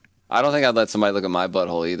 I don't think I'd let somebody look at my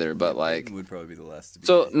butthole either, but like would probably be the last to be.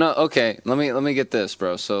 So no, okay. Let me get this,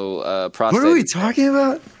 bro. So prostate. What are we talking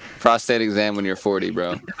about? Prostate exam when you're 40,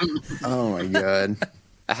 bro. Oh my god.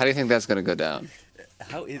 How do you think that's gonna go down?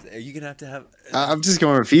 Are you gonna have to have? I'm just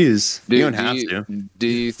gonna refuse. Dude, you don't have to. Do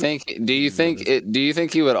you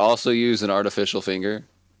think you would also use an artificial finger?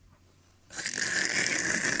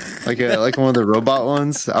 Like one of the robot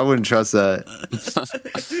ones? I wouldn't trust that.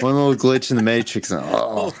 One little glitch in the Matrix. And,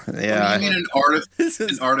 What do you mean an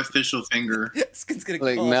artificial finger?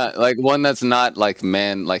 Like not like one that's not like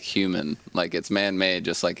man, like human, like it's man-made,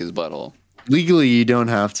 just like his butthole. Legally, you don't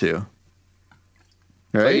have to.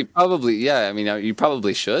 But Right? you probably, yeah. I mean, you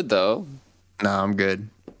probably should though. Nah, I'm good.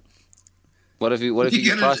 What if you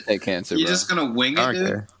get prostate cancer? You're bro? just gonna wing I it, don't dude?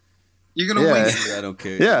 care. You're gonna Yeah. wing it. I don't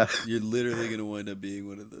care. Yeah. You're literally gonna wind up being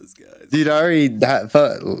one of those guys. Dude, I already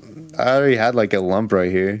had like a lump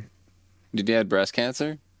right here. Did you have breast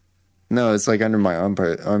cancer? No, it's like under my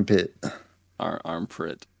armpit. Armpit.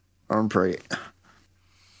 Armpit.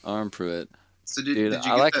 Armpit. So Dude, did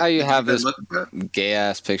you I get like that- how you did have get this that look? gay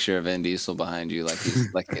ass picture of Vin Diesel behind you, like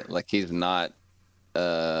he's like he's not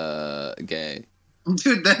gay.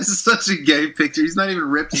 Dude, that's such a gay picture. He's not even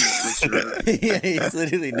ripped in this picture. Yeah, he's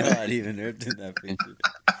literally not even ripped in that picture.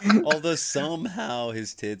 Although somehow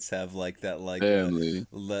his tits have like that, like Family.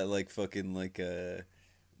 like fucking like a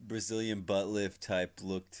Brazilian butt lift type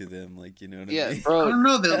look to them, like you know what I Yeah, mean? bro. I don't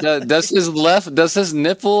know. Does his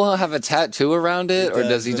nipple have a tattoo around it, or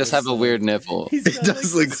does he does, just but have a it's weird nipple? He's It got,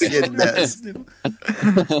 does look like it does.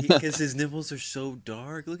 Because his nipples are so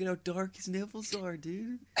dark. Look at how dark his nipples are,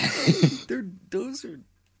 dude. Those are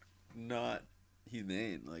not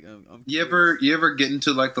humane. Like I'm You ever get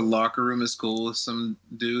into like the locker room at school with some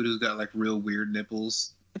dude who's got like real weird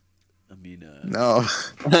nipples? I mean, No.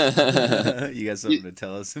 you got something to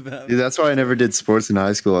tell us about? Dude, that's why I never did sports in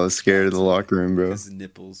high school. I was scared of the locker room, bro. His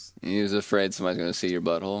nipples. He was afraid somebody's gonna see your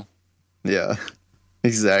butthole. Yeah.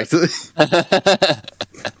 Exactly. I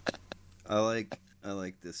like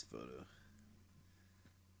this photo.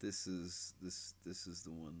 This is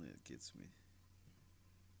the one that gets me.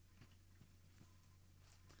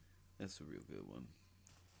 That's a real good one.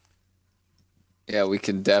 Yeah, we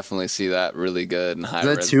can definitely see that really good and high.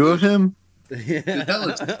 Is that two of him? Yeah,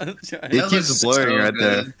 It keeps blurring right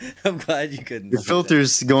there. I'm glad you couldn't. Your see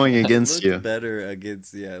filter's that. going against Look you. Better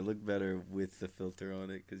against, yeah. Look better with the filter on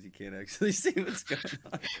it because you can't actually see what's going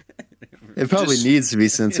on. It probably needs to be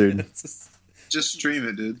censored. Just stream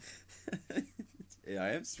it, dude. Yeah, I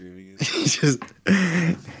am streaming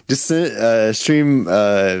it. just stream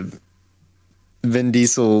Vin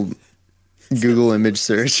Diesel Google image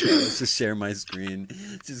search. Yeah, let's just share my screen.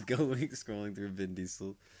 Just scrolling through Vin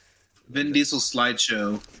Diesel. Vin Diesel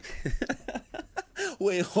slideshow.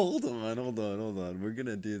 Wait, hold on. We're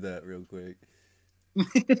gonna do that real quick.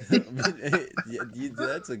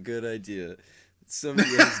 That's a good idea. Somebody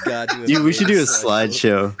has got to. Dude, we should do a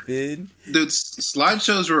slideshow. Vin? Dude,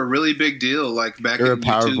 slideshows were a really big deal, like back Or a in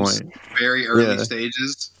YouTube's PowerPoint. very early Yeah.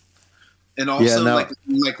 stages. And also now- like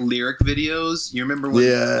lyric videos. You remember when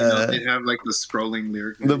Yeah. they'd have like the scrolling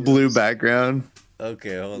lyric videos? The blue background.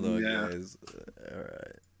 Okay, hold on, Yeah. guys. All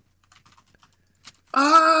right.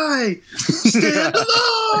 I stand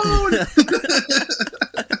alone.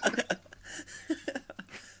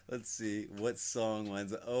 Let's see what song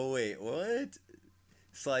lines up. Oh wait, what?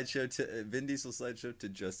 slideshow to Vin Diesel slideshow to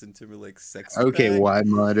Justin Timberlake's sex. Okay, bag. why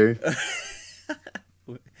monitor?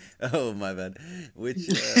 Oh my bad. Which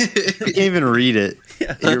You can't even read it.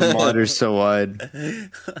 Your monitor's so wide.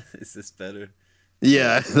 Is this better?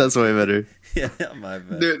 Yeah, that's way better. Yeah, my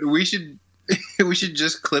bad. Dude, we should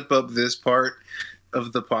just clip up this part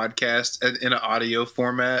of the podcast in an audio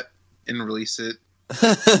format and release it.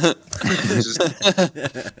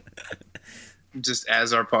 just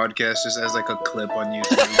as our podcast, just as like a clip on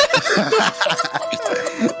YouTube.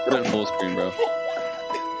 Put it in full screen, bro.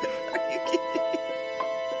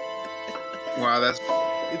 Wow, that's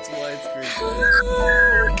it's widescreen.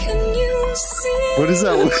 What is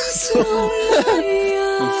that whistle?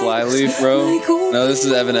 Some Flyleaf, bro. No, this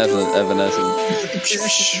is Evanescence.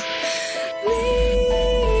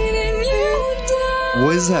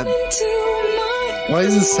 What is that? Why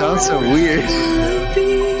does it sound so weird?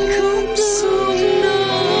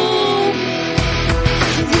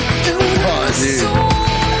 Oh, dude.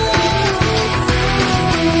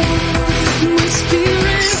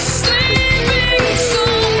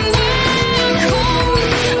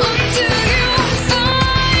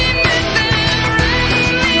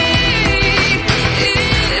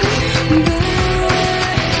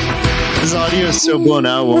 This audio is so blown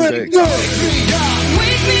out, won't it?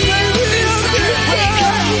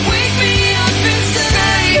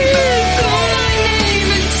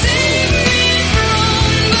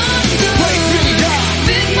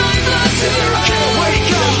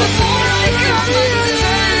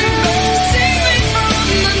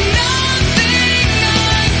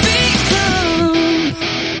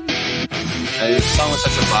 This song was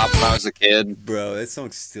such a bop when I was a kid. Bro, that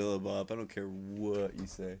song's still a bop. I don't care what you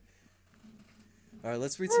say. Alright,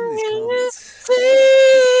 let's read some of these comments.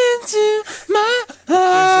 There's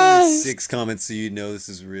only 6 comments, so you know this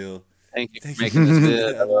is real. Thank you for making this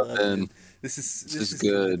bit. I love it. This is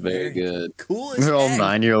good, very good. Cool as They're all heck.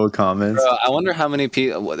 9-year-old comments. Bro, I wonder how many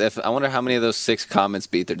people. I wonder how many of those 6 comments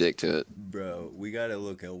beat their dick to it. Bro, we gotta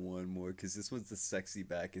look at one more, because this one's the sexy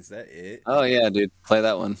back. Is that it? Oh yeah, dude, play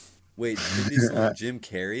that one. Wait, did this on Jim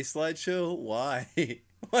Carrey slideshow? Why?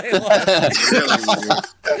 Why?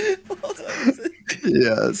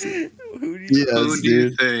 Yes. Who do Yes,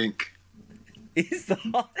 dude. think? He's the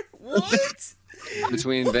hotter. What?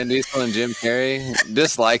 Between Vin Diesel and Jim Carrey,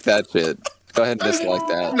 dislike that shit. Go ahead and dislike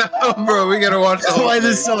that. No, bro, we gotta watch the whole Why thing.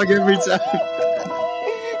 this song every time?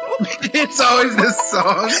 It's always this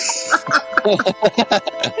song.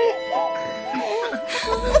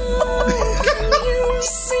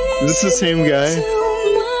 Is this the same guy?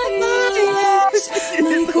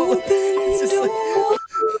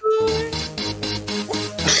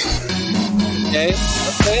 Okay,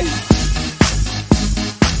 okay.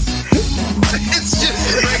 It's just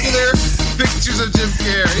regular pictures of Jim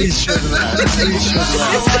Carrey. I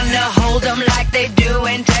wanna hold them like they do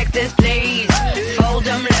in Texas, please. Fold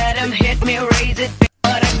them, let them hit me, raise it,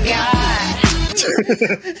 what a guy.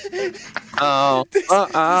 Oh,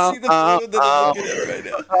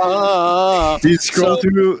 Dude, scroll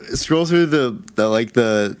through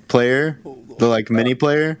the player, the like mini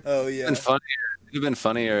player, Oh yeah. It'd been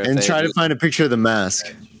funnier if and they try to just- find a picture of the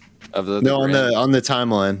mask. of the No, on Grinch. the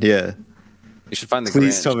timeline. Yeah. You should find the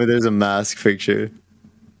Please Grinch. tell me there's a mask picture.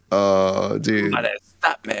 Oh, dude.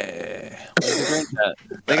 Stop me. Where's the Grinch at?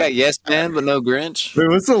 They got Yes Man, but no Grinch. Wait,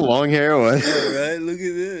 what's the long hair one? Yeah, right. Look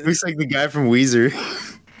at this. Looks like the guy from Weezer.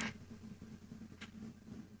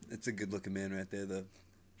 That's a good-looking man right there, though.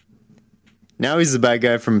 Now he's the bad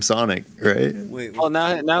guy from Sonic, right? Wait. Well,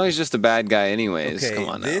 now he's just a bad guy, anyways. Okay, Come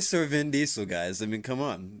on now. this or Vin Diesel, guys? I mean, come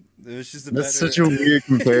on. There's just a That's better... such a weird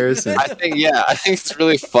comparison. I think it's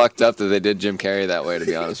really fucked up that they did Jim Carrey that way. To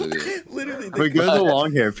be honest with you. Literally. Wait, go to the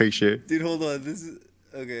long hair picture. Dude, hold on. This is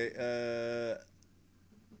okay.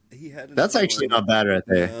 He had. That's another actually one. not bad right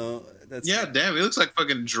there. No, that's Yeah, damn, he looks like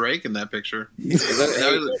fucking Drake in that picture. He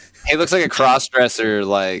looks like a cross-dresser,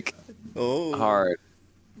 like Oh, hard.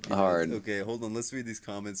 Okay, hold on. Let's read these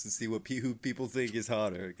comments and see what who people think is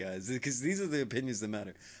hotter, guys. Because these are the opinions that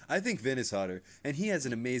matter. I think Vin is hotter, and he has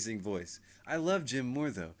an amazing voice. I love Jim more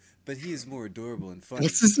though, but he is more adorable and funny.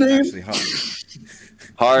 What's his than name? Actually hot.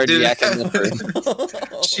 Hard Dude.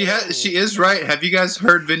 yakking. She is right. Have you guys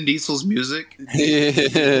heard Vin Diesel's music?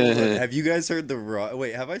 Have you guys heard the raw?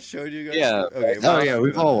 Wait, have I showed you guys? Yeah. Okay. Oh yeah,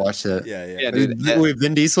 we've all watched that. Yeah, yeah. Yeah, dude. Wait,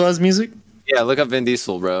 Vin Diesel has music? Yeah, look up Vin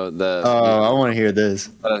Diesel, bro. Oh, I want to hear this.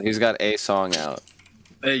 He's got a song out.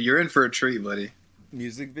 Hey, you're in for a treat, buddy.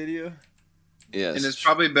 Music video. Yes. And it's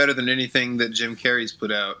probably better than anything that Jim Carrey's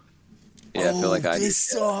put out. Yeah, I feel like I. This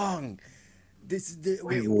song.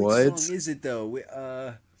 Wait, what? which song is it though?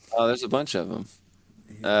 Oh, there's a bunch of them.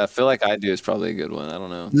 Feel Like I Do is probably a good one. I don't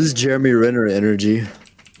know. This is Jeremy Renner energy.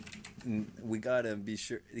 We gotta be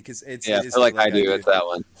sure because it's Yeah, Feel Like I Do. It's that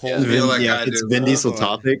one. Hold Yeah. on. It's Vin Diesel Hold on.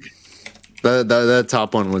 topic. That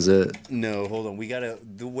top one was it. No, hold on. We gotta.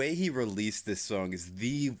 The way he released this song is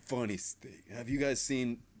the funniest thing. Have you guys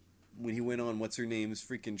seen when he went on what's her name's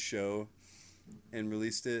freaking show and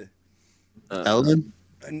released it? Ellen?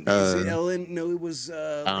 Is it Ellen? No, it was.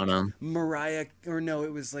 I don't know. Mariah, or no,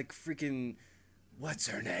 it was like freaking. What's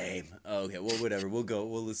her name? Oh, okay, well, whatever. We'll go.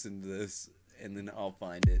 We'll listen to this, and then I'll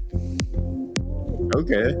find it.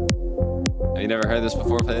 Okay. Have you never heard this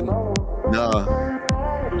before, Fade? No.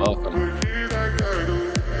 Welcome.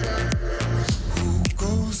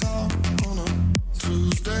 Goes out on a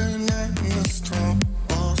Tuesday night in this town.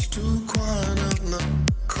 Bars too quiet in the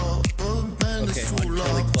car, but band Okay, is on too Kelly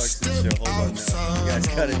loud. Clarkson's show. Hold on now. You guys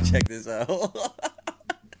gotta check this out.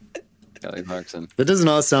 Kelly Clarkson. That does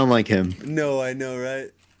not sound like him. No, I know, right?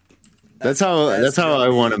 That's how I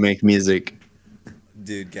want to make music.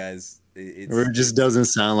 Dude, guys. Or it just doesn't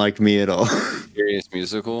sound like me at all. Serious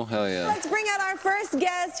musical? Hell yeah. Let's bring out our first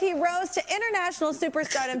guest. He rose to international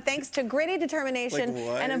superstardom thanks to gritty determination Like,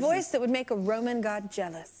 why and a is voice that would make a Roman god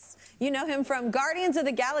jealous. You know him from Guardians of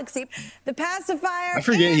the Galaxy, The Pacifier, I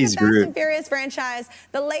forget and he's the Fast Groot. and Furious franchise.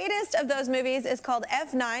 The latest of those movies is called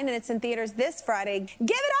F9, and it's in theaters this Friday.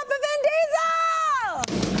 Give it up for Vin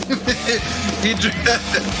Diesel!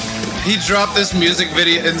 He dropped this music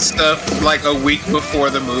video and stuff like a week before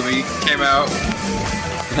the movie came out.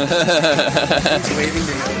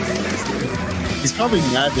 He's probably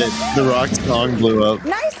mad that The Rock song blew up.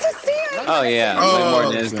 Nice to see you. Oh, yeah. Way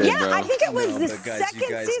more than his did, Yeah, bro. I think it was the but guys, you second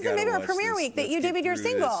guys season, gotta maybe or watch premiere this. week that Let's you get debuted your through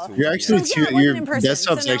this single. to You're actually So, yeah, it too. wasn't Your in person,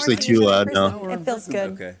 desktop's so now actually we're too using it loud in now. person. It feels good.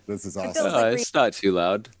 Okay. This is It awesome. feels like It's not too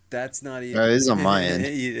loud. That's not even. It is on my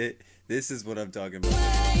end. This is what I'm talking about.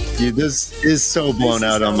 Dude, this is so blown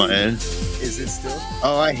out on my end. Is it still?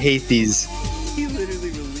 Oh, I hate these. He literally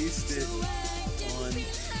released it on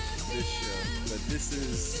this show, but this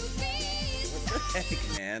is what the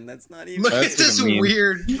heck, man? That's not even. Look at That's this what I mean.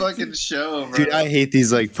 weird fucking show, bro. Dude, I hate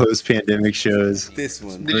these like post-pandemic shows. This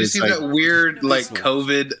one. Did you It's see like- that weird like one.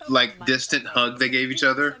 COVID like distant hug they gave each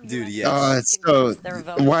other? Dude, yes. Oh, it's so.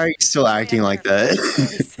 Why are you still acting like that?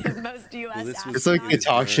 Most US Well, this was It's like the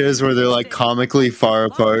talk shows where they're like comically far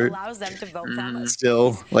apart. allows them to vote that much.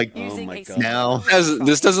 Still, like Oh my god. now.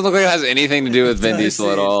 This doesn't look like it has anything to do with Vin Diesel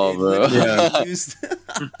at all, bro. Yeah.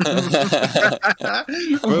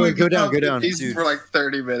 Wait, go down, go down. He's for like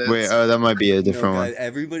 30 minutes. Wait, oh, that might be a No, different guys, one.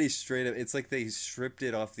 everybody straight up. It's like they stripped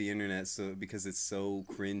it off the internet so because it's so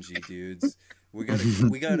cringy, dudes. We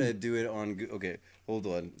gotta do it on. Okay, hold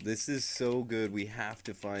on. This is so good. We have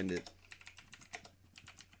to find it.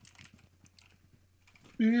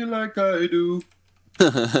 Feel like I do.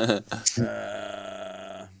 What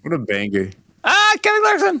a banger. Ah, Kelly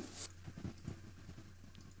Clarkson!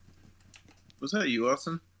 Was that you,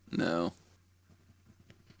 Austin? No.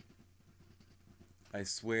 I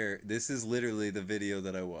swear, this is literally the video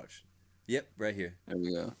that I watched. Yep, right here. There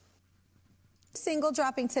we go. Single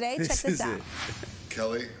dropping today. Check This this is out. it.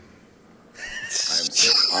 Kelly, I am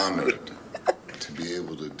so honored to be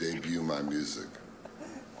able to debut my music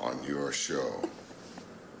on your show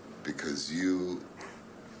because you,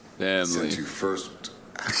 since you first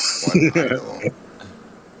won Idol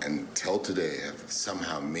and till today have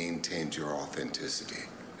somehow maintained your authenticity.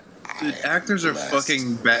 Dude, actors are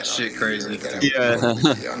fucking batshit crazy.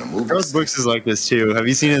 Yeah. Girls Books is like this too. Have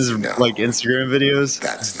you seen his like Instagram videos?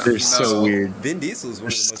 They're so weird. Vin Diesel is one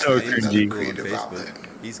of the most So famous cringy. people on Facebook.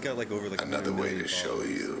 He's got like over like another way to show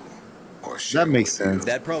you. That makes sense.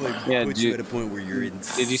 That probably puts you at a point where you're in.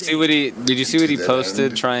 Did you see what he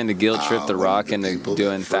posted trying to guilt trip The Rock into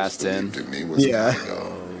doing Fast 10? Yeah.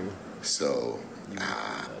 So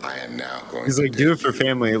I am now going He's to like, do it for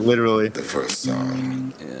family, literally. the first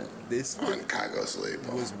song This on Kygo's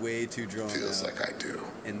label. was way too drawn Feels out. like I do.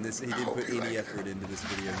 And this, he didn't put any effort into this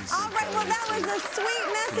video. He's All right, well, that was a sweet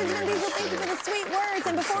message, Vin Diesel. Thank you for the sweet words.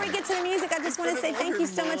 And before we get to the music, I just want to say thank you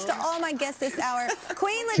so much to all my guests this hour.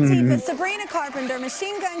 Queen Latifah, Sabrina Carpenter,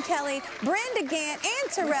 Machine Gun Kelly, Brenda Gant,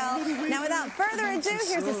 and Terrell. Now, without further ado,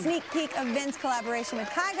 here's a sneak peek of Vin's collaboration with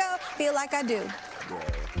Kygo, Feel Like I Do.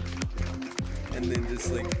 And then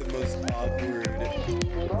just like the most awkward.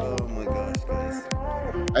 Oh my gosh, guys.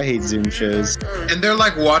 I hate Zoom shows. And they're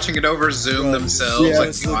like watching it over Zoom themselves, Yeah,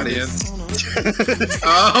 like the audience.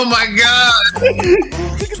 Oh my god!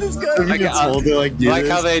 Look at this guy. Like, like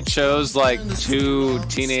how they chose like 2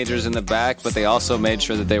 teenagers in the back, but they also made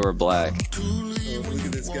sure that they were black. Look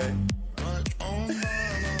at this guy.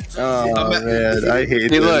 Oh man, I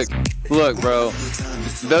hate Hey, this. look, bro.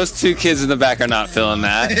 those two kids in the back are not feeling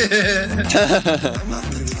that. This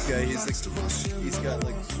guy, he's got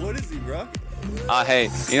like, what is he rocking? Hey,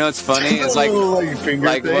 you know what's funny? It's like what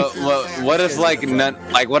if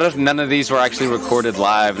what if none of these were actually recorded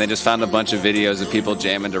live and they just found a bunch of videos of people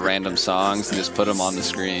jamming to random songs and just put them on the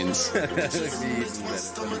screens?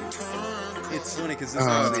 It's funny because this is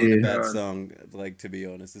actually a bad song. Like, to be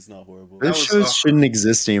honest, it's not horrible. Those shows shouldn't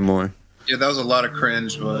exist anymore. Yeah, that was a lot of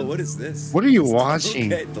cringe. But what is this? What are you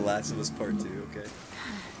watching? Okay, The Last of Us Part 2. Okay.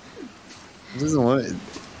 Is it like?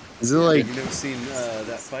 Have you never seen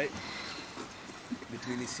that fight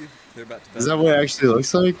between these two? They're about to. Is that what it actually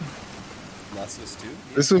looks like? Last of Us 2? Yeah.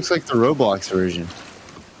 This looks like the Roblox version.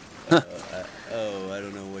 I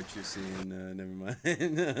don't know what you're seeing. Never mind.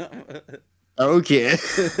 Okay.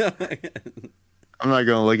 I'm not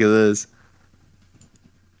gonna look at this.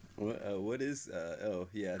 What is?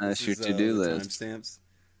 Yeah. That's your to-do list. Timestamps.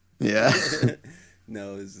 Yeah.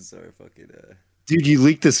 No, this is our fucking. Dude, you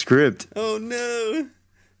leaked the script. Oh no.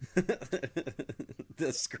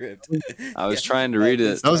 The script. I was trying to read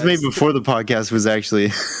it. That was made before the podcast was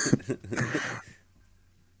actually.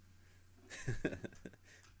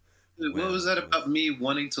 Dude, what was that about me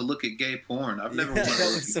wanting to look at gay porn? I've never wanted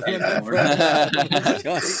to look at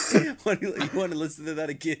gay porn. You want to listen to that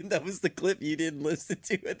again? That was the clip you didn't listen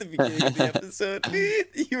to at the beginning of the episode.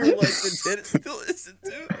 You were like the tenants to listen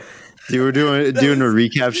to. You were doing a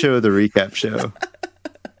recap show of the recap show.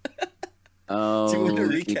 Oh, do you want to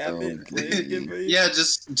recap it? Play it again, bro? Yeah,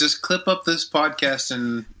 just clip up this podcast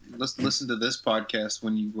and listen to this podcast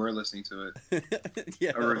when you were listening to it.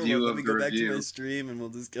 Yeah, a review let of me the go back review. to my stream and we'll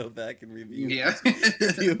just go back and review. Yeah.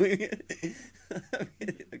 Reviewing it.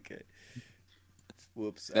 Okay.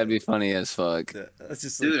 Whoops. That'd be funny as fuck. That's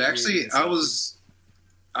just Dude, like actually, I was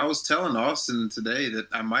telling Austin today that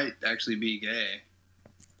I might actually be gay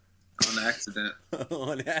on accident.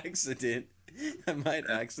 On accident. I might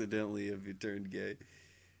accidentally have you turned gay.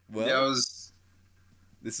 Well, yeah,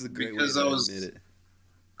 this is a great because way to admit it.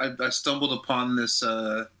 I stumbled upon this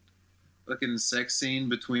fucking sex scene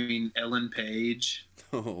between Ellen Page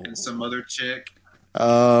and some other chick.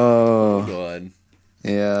 Oh. God.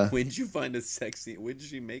 Yeah. When did you find a sex scene? When did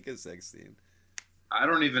she make a sex scene? I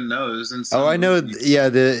don't even know. It was in some Oh, I know. movie. Yeah,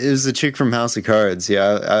 it was the chick from House of Cards.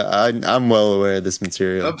 Yeah, I'm well aware of this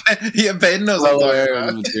material. Yeah, Peyton knows Well what I'm aware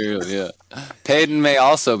talking of the about. material, yeah. Peyton may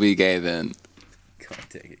also be gay then. God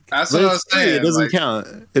dang it. That's But what I it's was pre. saying. It doesn't like, count.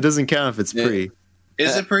 It doesn't count if it's pre.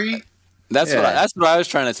 Is it pre? That's Yeah. that's what I was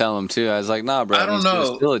trying to tell him too. I was like, nah, bro. I don't she was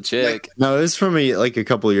know. Still a chick. No, it was from a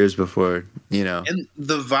couple of years before. You know. And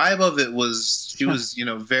the vibe of it was she was,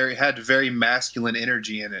 had very masculine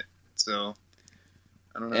energy in it. So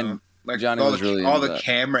I don't know. And like Johnny all was the, really all into the that.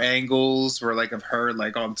 camera angles were like of her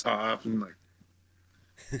like on top and like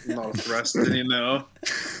a lot of thrusting,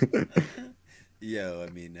 Yo,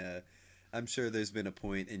 I mean, I'm sure there's been a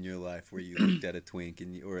point in your life where you looked at a twink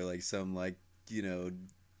or like some like,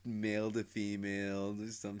 male to female or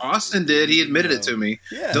something. Austin did. He admitted it to me.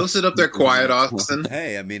 Yeah. Don't sit up there quiet, Austin.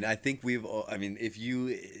 Hey, I mean, I think we've all, I mean, if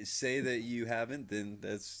you say that you haven't, then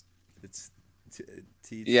it's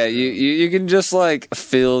Yeah, you can just like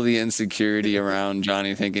feel the insecurity around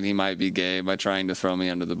Johnny thinking he might be gay by trying to throw me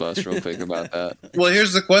under the bus real quick about that. Well,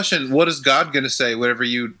 here's the question: what is God going to say whenever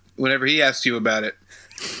He asks you about it?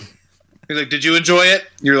 He's like, "Did you enjoy it?"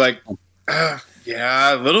 You're like,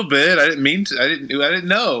 "Yeah, a little bit. I didn't mean to. I didn't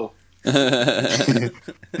know." I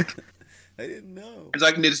didn't know. It's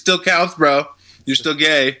like it still counts, bro. You're still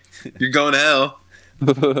gay. You're going to hell.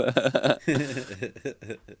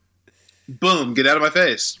 Boom! Get out of my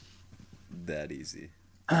face. That easy.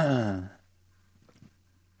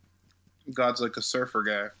 God's like a surfer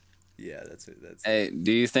guy. Yeah, that's it. That's Hey,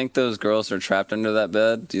 do you think those girls are trapped under that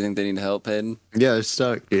bed? Do you think they need help, Hayden? Yeah, they're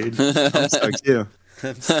stuck, dude. I'm stuck too.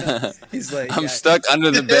 He's like, I'm stuck under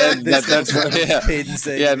the bed. That's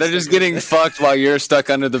yeah, they're just getting fucked while you're stuck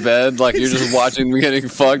under the bed. Like you're just watching me getting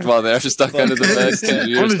fucked while they're stuck under the bed. 'Cause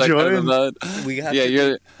You're stuck under the bed. We have Yeah,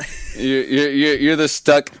 to- you're the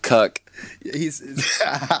stuck cuck. He's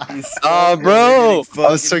Oh, bro!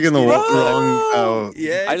 I was stuck in the wrong.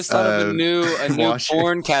 Yeah, I just thought of a new washer.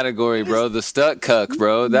 porn category, bro. The stuck cuck,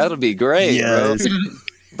 bro. That'll be great, Yes. bro.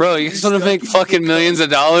 Bro, you just want to make fucking millions of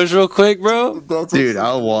dollars real quick, bro? Dude,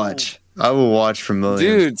 I'll watch. I will watch for millions.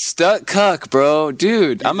 Dude, stuck cuck, bro.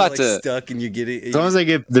 Dude, I'm about to. stuck and you get it. As long as I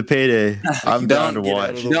get the payday, I'm down to Get out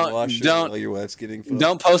of watch. the Don't- washer don't- while your wife's getting fucked.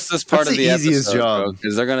 Don't post this part That's of the the easiest episode, job.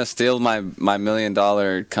 because they're gonna steal my $1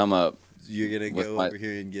 million come up. You're gonna with go my- over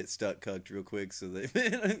here and get stuck cucked real quick, so they. Nah,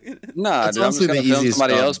 That's dude, I'm just honestly gonna the film easiest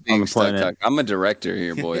somebody job else on being the stuck planet. cuck. I'm a director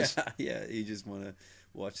here, boys. yeah, you just want to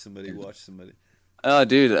watch somebody. Oh,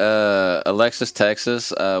 dude, Alexis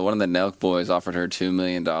Texas, one of the Nelk boys offered her $2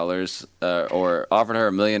 million, or offered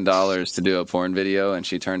her $1 million to do a porn video, and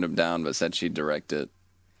she turned him down, but said she'd direct it.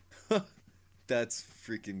 That's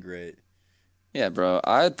freaking great. Yeah, bro,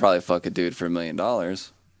 I'd probably fuck a dude for $1 million.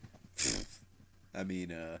 I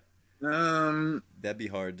mean, that'd be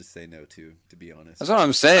hard to say no to be honest. That's what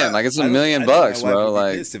I'm saying. Like, it's $1 million, I think my wife bro. would be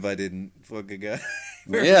Like, pissed if I didn't fuck a guy.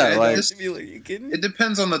 Yeah, like, I'd be like, you kidding me? It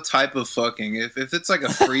depends on the type of fucking. If it's like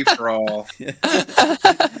a free for all,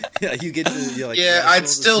 yeah, you get to. You're like, yeah, I'd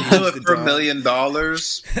still do it for $1 million,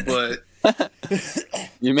 but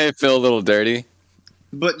you may feel a little dirty.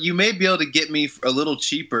 But you may be able to get me a little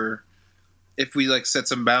cheaper if we like set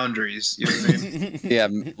some boundaries. You know what I mean? Yeah,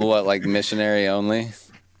 what, like missionary only?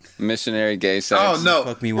 Missionary gay sex? Oh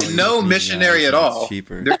no, no missionary at all.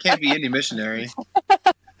 There can't be any missionary.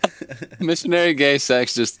 Missionary gay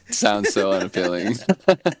sex just sounds so unappealing.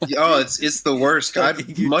 Oh, it's the worst.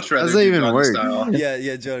 I'd much rather. Does that do even Johnny work? Style.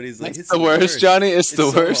 Yeah, Johnny's like, It's the worst, Johnny. It's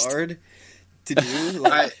the worst. So hard to do.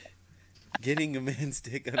 Like, getting a man's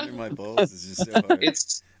dick under my balls is just so hard.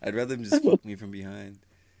 I'd rather him just fuck me from behind.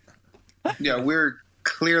 Yeah, we're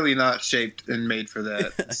clearly not shaped and made for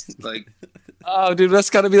that. It's like, oh, dude, that's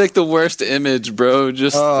got to be like the worst image, bro.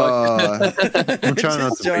 Just I'm trying not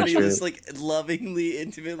Just to Johnny picture just it. like lovingly,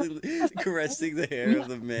 intimately caressing the hair of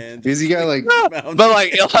the man. Because he got like, but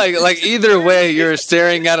like either way, you're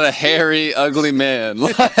staring at a hairy, ugly man.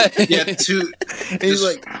 Like, yeah, he's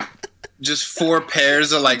like just 4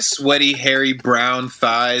 pairs of like sweaty, hairy brown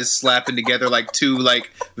thighs slapping together like 2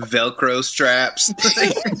 like Velcro straps.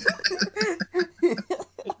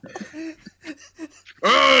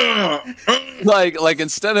 like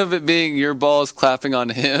instead of it being your balls clapping on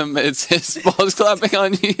him, it's his balls clapping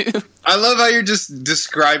on you. I love how you're just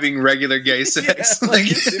describing regular gay sex. Yeah, like,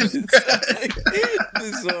 it's like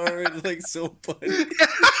bizarre, it's like so funny.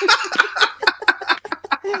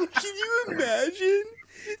 Can you imagine?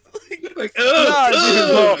 Like,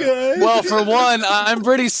 well, for one, I'm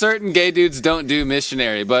pretty certain gay dudes don't do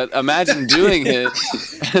missionary, but imagine doing it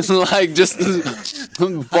and like just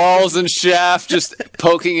the balls and shaft just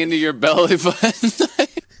poking into your belly button.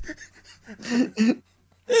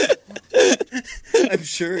 I'm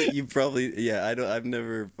sure you probably I've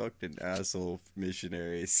never fucked an asshole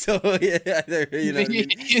missionary, so you know what I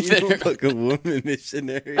mean? You don't fuck a woman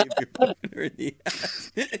missionary if you're fucking her in the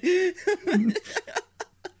ass.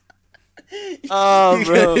 Oh,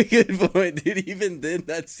 bro. Good point, dude. Even then,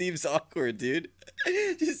 that seems awkward, dude.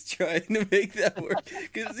 Just trying to make that work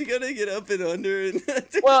because you gotta get up and under. And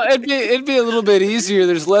well, it'd be a little bit easier.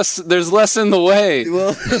 There's less in the way.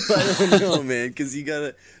 Well, I don't know, man, because you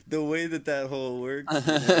gotta the way that hole works,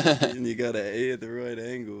 and you gotta A at the right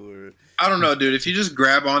angle. Or I don't know, dude. If you just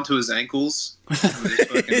grab onto his ankles,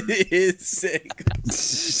 his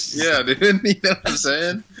ankles. Yeah, dude. You know what I'm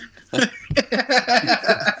saying? I'm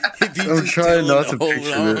trying not to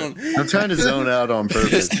picture it. I'm trying to zone out on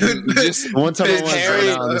purpose. Just one time I want to zone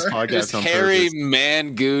out on this podcast just on hairy purpose.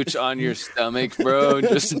 man gooch on your stomach, bro.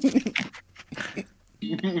 Just Why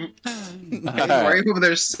are you over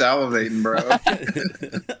there salivating, bro?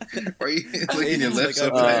 Why are you licking your lips like,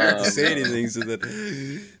 up I don't there? have to say anything so that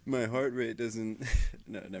my heart rate doesn't.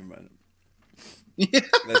 No, never mind.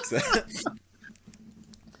 That's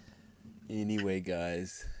Anyway,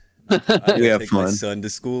 guys. I gotta take my son to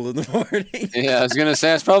school in the morning. Yeah, I was gonna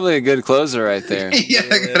say it's probably a good closer right there. Yeah,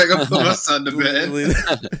 I gotta go put my son to bed.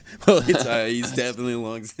 Well, he's definitely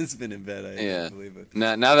long since been in bed. I believe it.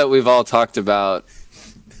 Now that we've all talked about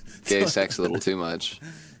gay sex a little too much.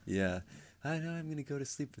 Yeah. I know I'm gonna go to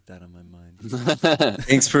sleep with that on my mind.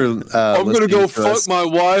 Thanks for I'm gonna go fuck my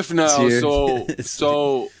wife now, here.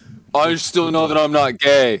 so I still know that I'm not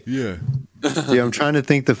gay. Yeah. Yeah, I'm trying to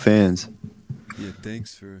thank the fans. Yeah,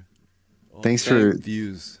 thanks for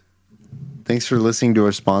views. Thanks for listening to our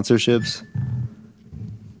sponsorships.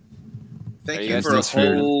 Thank you for a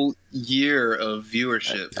whole year of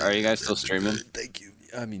viewership. Are you guys still streaming? Thank you.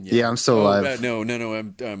 I mean, Yeah, I'm still live. No,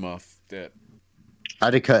 I'm off. That. I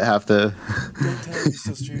had to cut half the. Don't tell me you're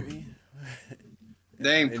still streaming.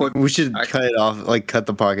 Dang, We should cut it off, like cut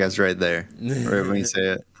the podcast right there, right when you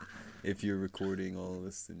say it. If you're recording all of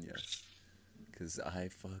this, then yes. Because I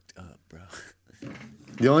fucked up, bro.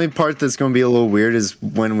 The only part that's going to be a little weird is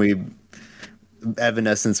when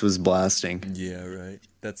Evanescence was blasting. Yeah, right.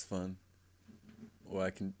 That's fun. Or I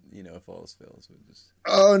can, if all else fails, we'll just.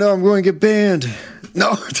 Oh no, I'm going to get banned.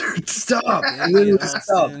 No, dude, stop. Literally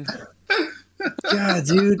stop. God,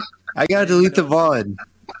 dude. I got to delete the VOD.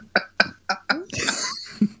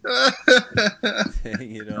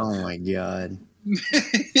 Dang it. Oh my god.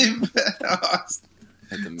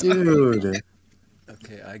 At the Dude.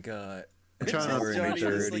 Okay, I got trying an not hour to and make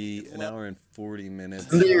sure. 30, an hour and 40 minutes.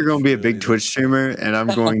 Someday you're going to be a big Twitch streamer, and I'm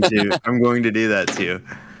going to do that to you.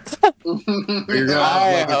 You're gonna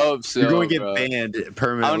I hope so. You're going to get bro. banned I'm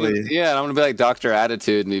permanently. gonna, I'm gonna be like Dr.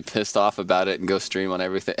 Attitude and be pissed off about it and go stream on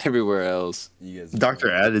everywhere else.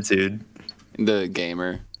 Dr. Attitude. The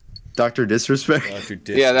gamer. Dr. Disrespect.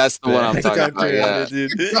 Yeah, that's the one I'm talking about. Dr. Yeah.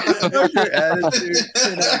 Attitude. Dr. Attitude.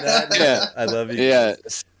 Yeah. I love you. Yeah.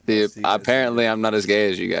 See, apparently I'm not as gay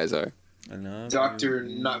as you guys are. Doctor,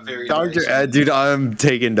 not very Dr. nice. Attitude. I'm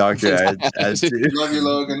taking Dr. Attitude. Love you,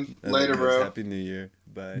 Logan. Later, bro. Happy New Year.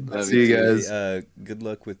 Bye. See you guys. Good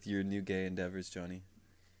luck with your new gay endeavors, Johnny.